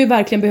skulle man ju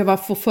verkligen behöva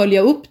få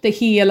följa upp det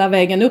hela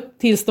vägen upp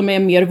tills de är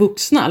mer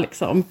vuxna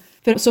liksom.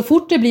 För så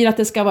fort det blir att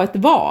det ska vara ett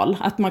val,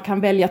 att man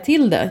kan välja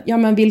till det. Ja,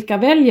 men vilka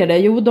väljer det?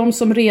 Jo, de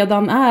som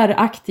redan är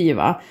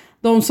aktiva.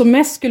 De som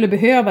mest skulle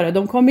behöva det,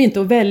 de kommer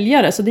inte att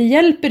välja det. Så det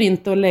hjälper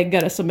inte att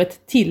lägga det som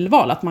ett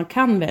tillval, att man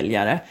kan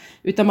välja det.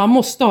 Utan man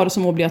måste ha det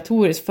som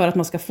obligatoriskt för att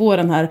man ska få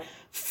den här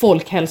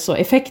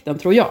folkhälsoeffekten,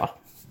 tror jag.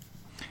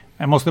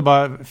 Jag måste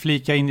bara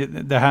flika in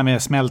det här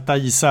med smälta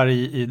isar.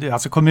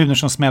 Alltså kommuner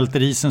som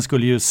smälter isen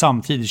skulle ju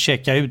samtidigt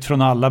checka ut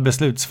från alla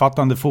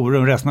beslutsfattande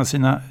forum resten av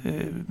sina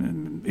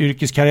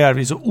yrkeskarriär.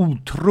 Det är så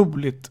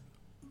otroligt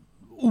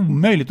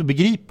omöjligt att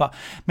begripa.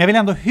 Men jag vill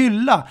ändå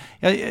hylla,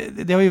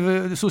 det har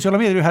ju sociala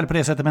medier ju här på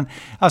det sättet, men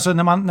alltså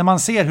när man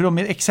ser hur de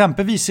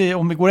exempelvis,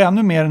 om vi går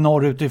ännu mer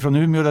norrut ifrån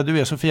Umeå där du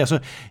är, Sofia, så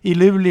i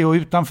Luleå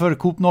utanför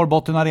Coop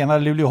Norrbotten Arena,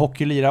 Luleå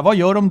Hockeylirar, vad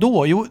gör de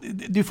då? Jo,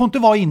 du får inte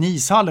vara inne i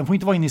ishallen, får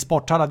inte vara inne i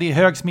sporthallar, det är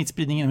hög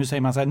smittspridning, hur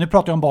säger man så här? Nu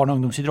pratar jag om barn- och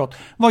ungdomsidrott.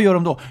 Vad gör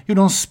de då? Jo,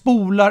 de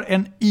spolar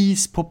en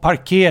is på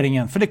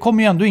parkeringen, för det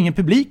kommer ju ändå ingen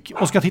publik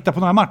och ska titta på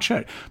några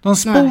matcher. De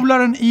spolar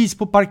en is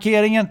på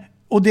parkeringen.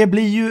 Och det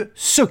blir ju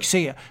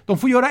succé. De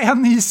får göra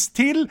en is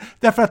till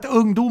därför att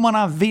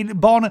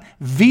barnen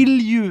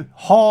vill ju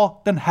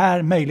ha den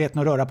här möjligheten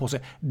att röra på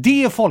sig.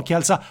 Det är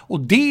folkhälsa och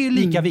det är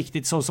lika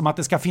viktigt som att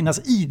det ska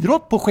finnas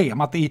idrott på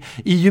schemat i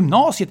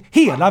gymnasiet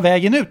hela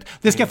vägen ut.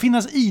 Det ska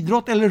finnas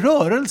idrott eller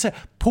rörelse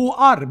på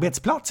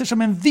arbetsplatser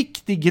som en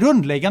viktig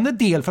grundläggande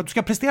del för att du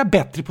ska prestera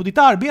bättre på ditt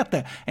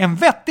arbete. En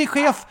vettig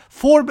chef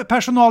får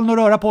personalen att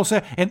röra på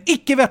sig. En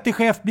icke-vettig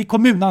chef blir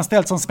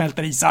kommunanställd som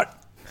smälter isar.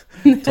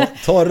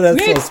 Torres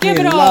mycket och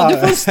Smilla. Bra, du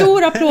får en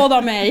stor applåd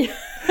av mig.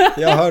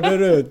 Jag hörde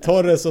du,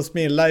 Torres och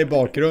Smilla i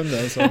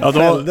bakgrunden som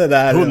fällde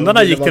där.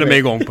 Hundarna gick till och med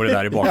igång på det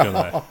där i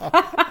bakgrunden.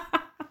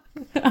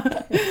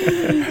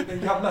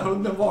 Den gamla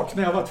hunden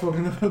vaknade, jag var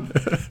tvungen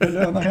att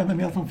belöna henne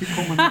med att hon fick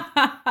komma.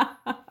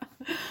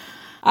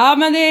 Ja,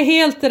 men det är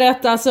helt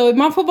rätt. Alltså,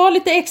 man får vara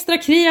lite extra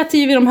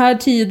kreativ i de här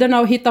tiderna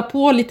och hitta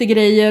på lite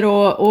grejer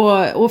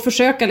och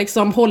försöka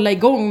liksom hålla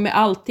igång med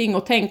allting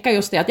och tänka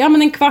just det att ja,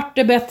 men en kvart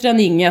är bättre än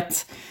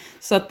inget.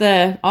 Så att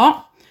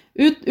ja,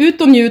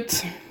 ut och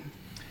njut.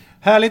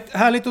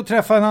 Härligt att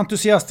träffa en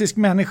entusiastisk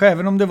människa,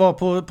 även om det var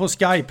på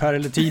Skype här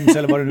eller Teams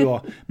eller vad det nu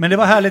var. Men det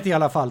var härligt i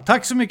alla fall.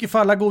 Tack så mycket för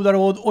alla goda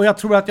råd, och jag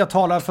tror att jag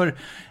talar för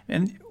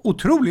en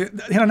otrolig,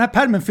 hela den här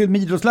pärmen fylld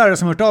med idrottslärare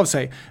som hört av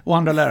sig och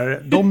andra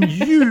lärare. De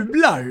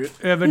jublar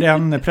över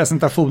den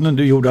presentationen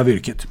du gjorde av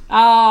yrket.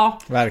 Ja.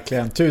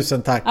 Verkligen,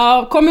 tusen tack.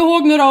 Ja, kom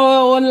ihåg nu då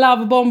och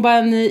lovebomba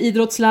en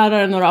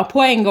idrottslärare nu då,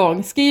 på en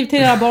gång. Skriv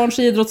till era barns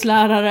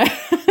idrottslärare.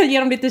 Ge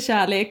dem lite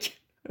kärlek.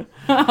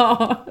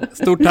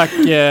 Stort tack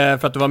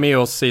för att du var med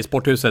oss i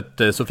Sporthuset,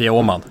 Sofia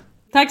Åhman.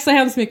 Tack så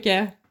hemskt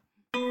mycket.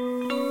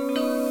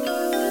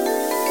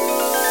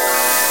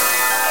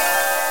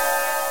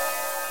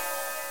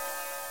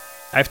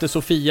 Efter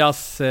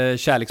Sofias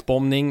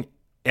kärleksbombning,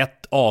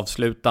 ett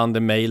avslutande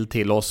mejl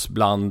till oss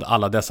bland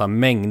alla dessa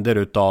mängder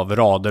utav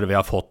rader vi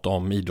har fått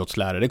om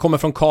idrottslärare. Det kommer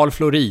från Carl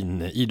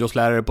Florin,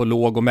 idrottslärare på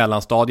låg- och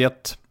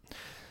mellanstadiet.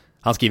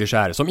 Han skriver så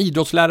här: som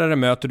idrottslärare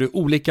möter du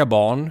olika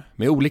barn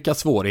med olika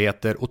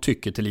svårigheter och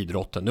tycker till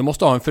idrotten. Du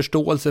måste ha en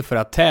förståelse för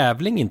att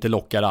tävling inte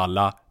lockar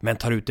alla, men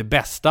tar ut det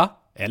bästa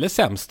eller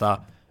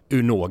sämsta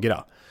ur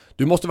några.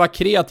 Du måste vara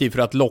kreativ för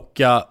att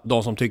locka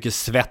de som tycker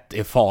svett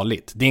är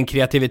farligt. Din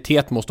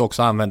kreativitet måste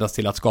också användas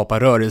till att skapa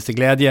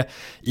rörelseglädje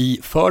i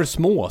för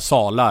små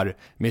salar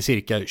med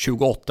cirka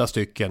 28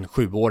 stycken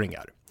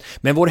 7-åringar.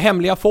 Men vår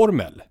hemliga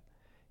formel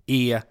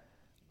är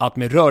att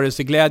med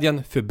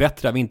rörelseglädjen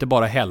förbättrar vi inte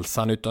bara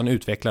hälsan utan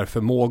utvecklar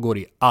förmågor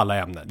i alla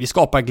ämnen. Vi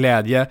skapar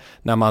glädje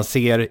när man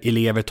ser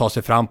elever ta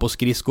sig fram på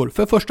skridskor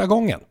för första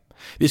gången.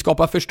 Vi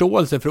skapar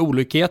förståelse för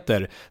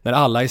olikheter när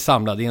alla är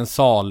samlade i en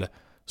sal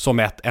som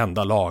ett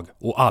enda lag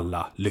och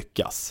alla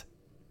lyckas.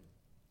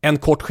 En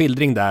kort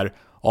skildring där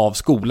av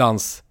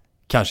skolans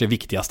kanske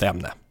viktigaste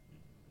ämne.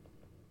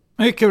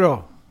 Mycket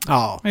bra.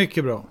 Ja,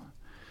 mycket bra.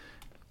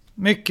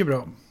 Mycket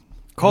bra.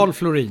 Carl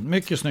Florin,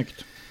 mycket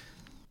snyggt.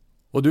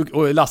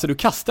 Och Lasse, du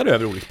kastar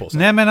över olyckspåsen.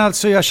 Nej, men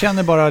alltså jag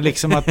känner bara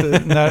liksom att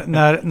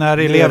när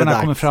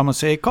eleverna kommer fram och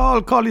säger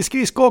Carl i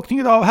skridskoåkning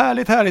idag,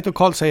 härligt, och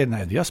Carl säger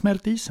nej, vi har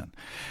smält isen.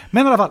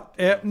 Men i alla fall,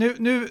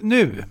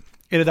 nu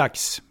är det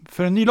dags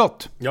för en ny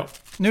lott. Ja.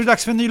 Nu är det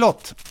dags för en ny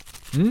lott.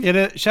 Är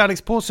det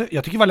kärlekspåse?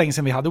 Jag tycker det var länge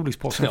sedan vi hade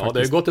olyckspåsen. Ja, det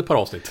har gått ett par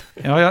avsnitt.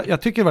 Ja,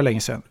 jag tycker det var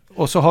länge sedan.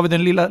 Och så har vi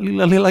den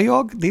lilla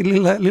jag. Det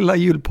är lilla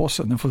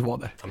julpåsen. Den får vara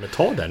där. Ja, men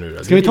ta den nu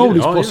då. Ska vi ta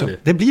olyckspåsen? Ja,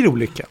 det blir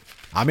olycka.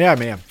 Ja, men jag är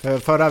med.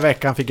 Förra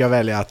veckan fick jag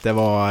välja att det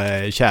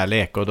var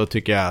kärlek. Och då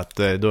tycker jag att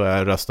då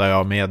röstar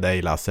jag med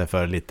dig, Lasse,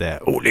 för lite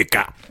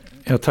olycka.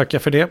 Jag tackar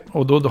för det.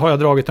 Och då har jag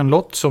dragit en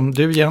lott som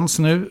du, Jens,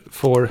 nu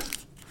får.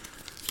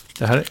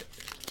 Det här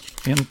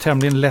är en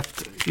tämligen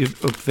lätt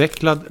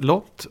uppvecklad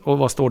lott. Och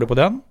vad står det på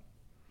den?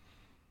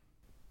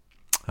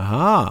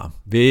 Aha,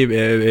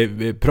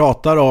 vi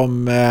pratar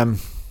om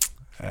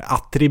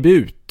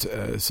attribut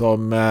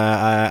som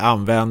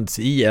används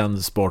i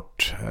en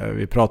sport.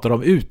 Vi pratar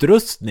om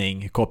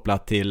utrustning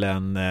kopplat till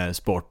en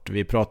sport.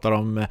 Vi pratar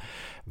om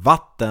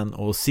vatten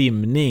och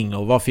simning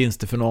och vad finns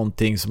det för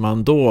någonting som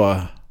man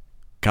då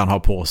kan ha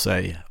på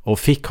sig och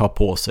fick ha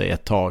på sig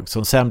ett tag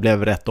som sen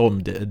blev rätt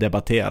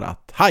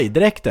omdebatterat.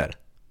 Hajdräkter.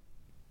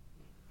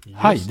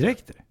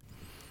 Hajdräkter?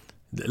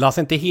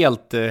 Lasse inte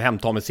helt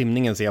hemta med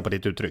simningen, ser jag på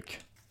ditt uttryck.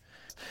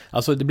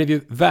 Alltså det blev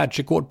ju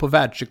världsrekord på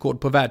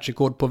världsrekord på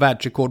världsrekord på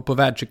världsrekord på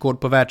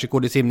världsrekord på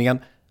världsrekord i simningen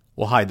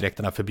och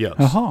hajdräkterna förbjöds.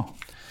 Jaha.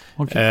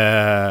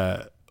 Okay.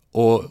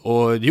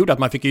 Och det gjorde att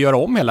man fick göra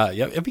om hela.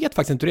 Jag vet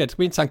faktiskt inte hur det ska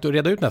bli intressant att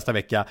reda ut nästa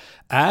vecka.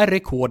 Är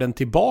rekorden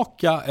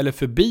tillbaka eller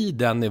förbi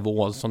den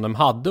nivån som de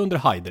hade under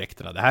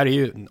hajdräkterna? Det här är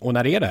ju, och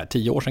när är det här?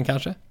 10 år sedan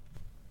kanske?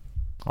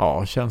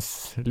 Ja,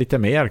 känns lite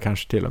mer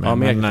kanske till och med. Ja,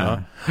 men,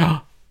 ja.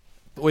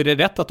 Och är det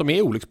rätt att de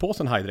är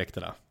olyckspåsen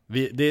hajdräkterna?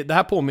 Det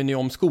här påminner ju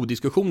om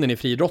skodiskussionen i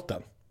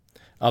friidrotten.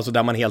 Alltså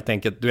där man helt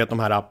enkelt, du vet de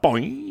här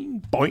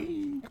boing,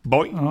 boing,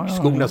 boing,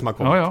 skorna som har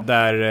kommit.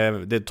 Där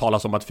det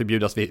talas om att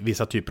förbjudas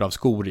vissa typer av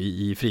skor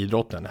i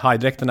friidrotten.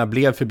 Hajdräkterna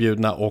blev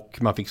förbjudna och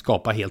man fick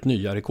skapa helt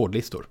nya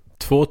rekordlistor.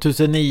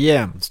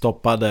 2009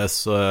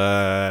 stoppades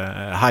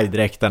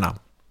hajdräkterna.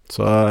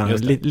 Så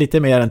lite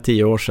mer än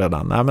 10 år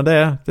sedan. Nej, men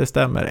det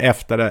stämmer.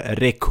 Efter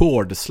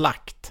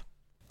rekordslakt.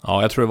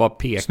 Ja, jag tror det var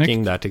Peking.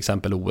 Snyggt. Där till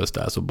exempel OS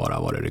där så bara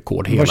var det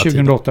rekord hela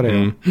tiden. Det var 2008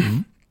 det.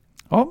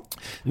 Ja.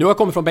 Nu har jag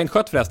kommit från Bengt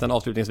Schött förresten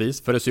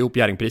avslutningsvis för att se ihop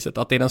Jerringpriset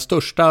att det är den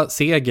största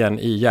segern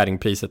i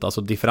Jerringpriset,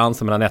 alltså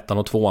differensen mellan 1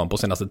 och 2 på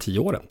senaste 10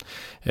 åren.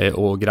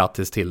 Och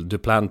grattis till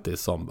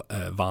Duplantis som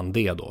vann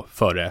det då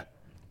före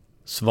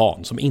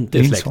Svan som inte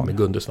är släkt med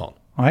Gunde Svan.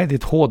 Nej, det är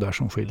ett H där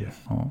som skiljer.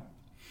 Ja.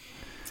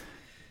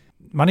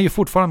 Man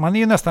är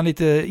ju nästan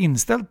lite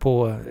inställd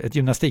på ett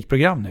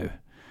gymnastikprogram nu.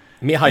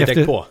 Med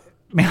hajdräkt på.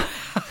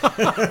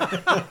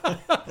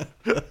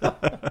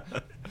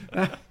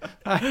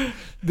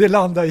 Det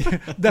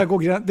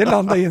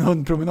landar i en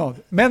hundpromenad.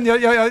 Men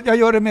jag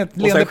gör det med ett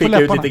leende på läpparna. Och sen skicka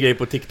ut lite grejer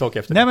på TikTok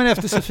efter. Nej, men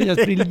efter Sofias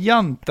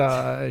briljanta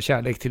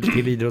kärlek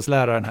till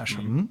idrottsläraren här.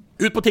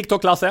 Ut på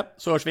TikTok, Lasse,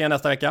 så hörs vi igen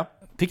nästa vecka.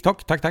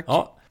 TikTok, tack.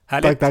 Ja,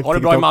 härligt. Tack, ha det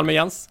bra i Malmö,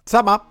 Jens.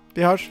 Samma,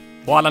 vi hörs.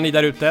 Och alla ni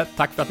där ute,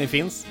 tack för att ni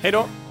finns. Hej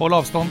då. Håll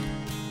avstånd.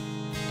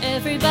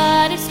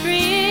 Everybody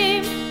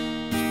scream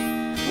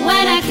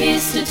when I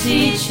kissed a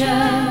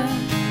teacher,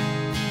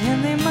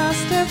 and they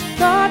must have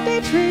thought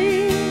they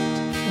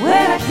dreamed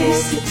when I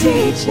kissed a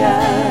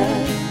teacher.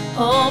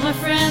 All my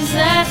friends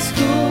at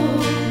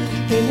school,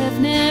 they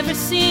have never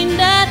seen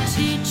that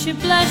teacher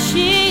blush.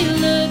 She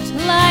looked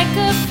like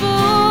a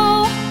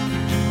fool,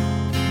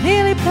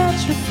 nearly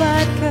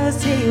petrified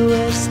 'cause he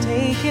was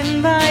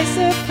taken by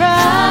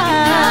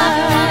surprise.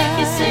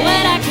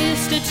 When I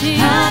kissed a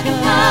teacher,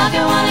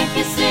 I wanna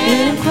kiss him.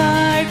 Didn't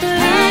quite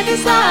believe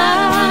his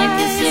eyes. When I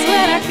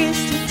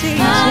kissed a teacher,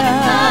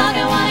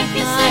 I wanna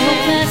kiss him. I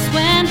hope that's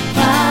went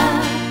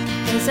by.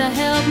 As I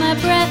held my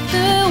breath,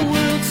 the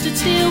world stood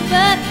still,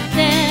 but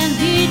then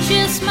he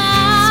just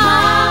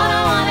smiled.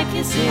 I wanna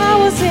kiss him. I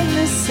was in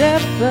the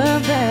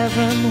 7th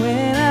heaven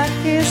when I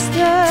kissed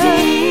the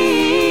teacher.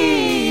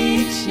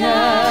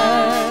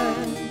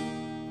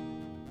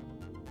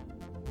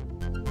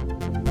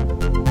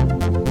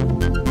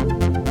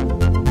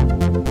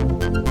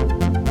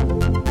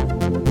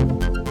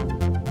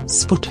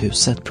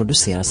 Sporthuset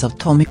produceras av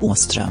Tommy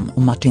Åström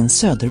och Martin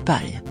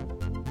Söderberg.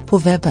 På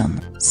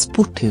webben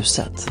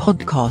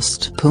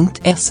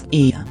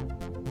sporthusetpodcast.se.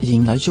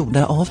 Jinglar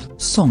gjorda av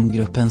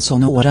sånggruppen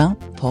Sonora,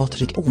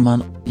 Patrik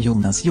Åman,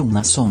 Jonas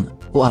Jonasson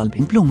och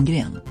Albin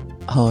Blomgren.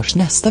 Hörs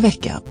nästa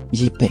vecka,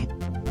 JP.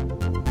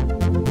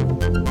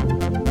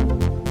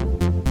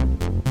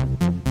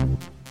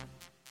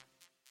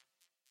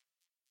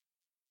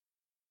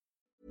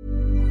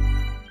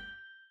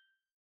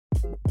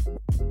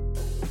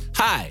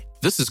 Hi,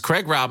 this is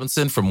Craig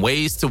Robinson from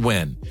Ways to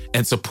Win,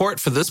 and support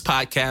for this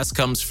podcast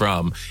comes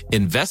from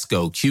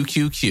Invesco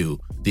QQQ,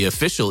 the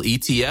official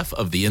ETF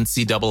of the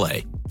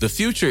NCAA. The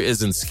future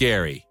isn't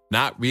scary.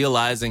 Not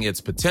realizing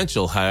its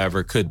potential,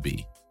 however, could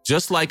be.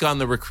 Just like on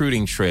the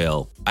recruiting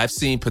trail, I've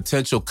seen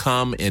potential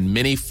come in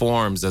many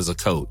forms as a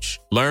coach.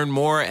 Learn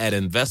more at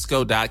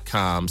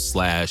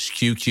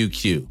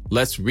Invesco.com/QQQ.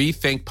 Let's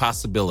rethink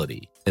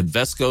possibility.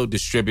 Invesco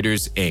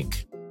Distributors,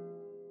 Inc.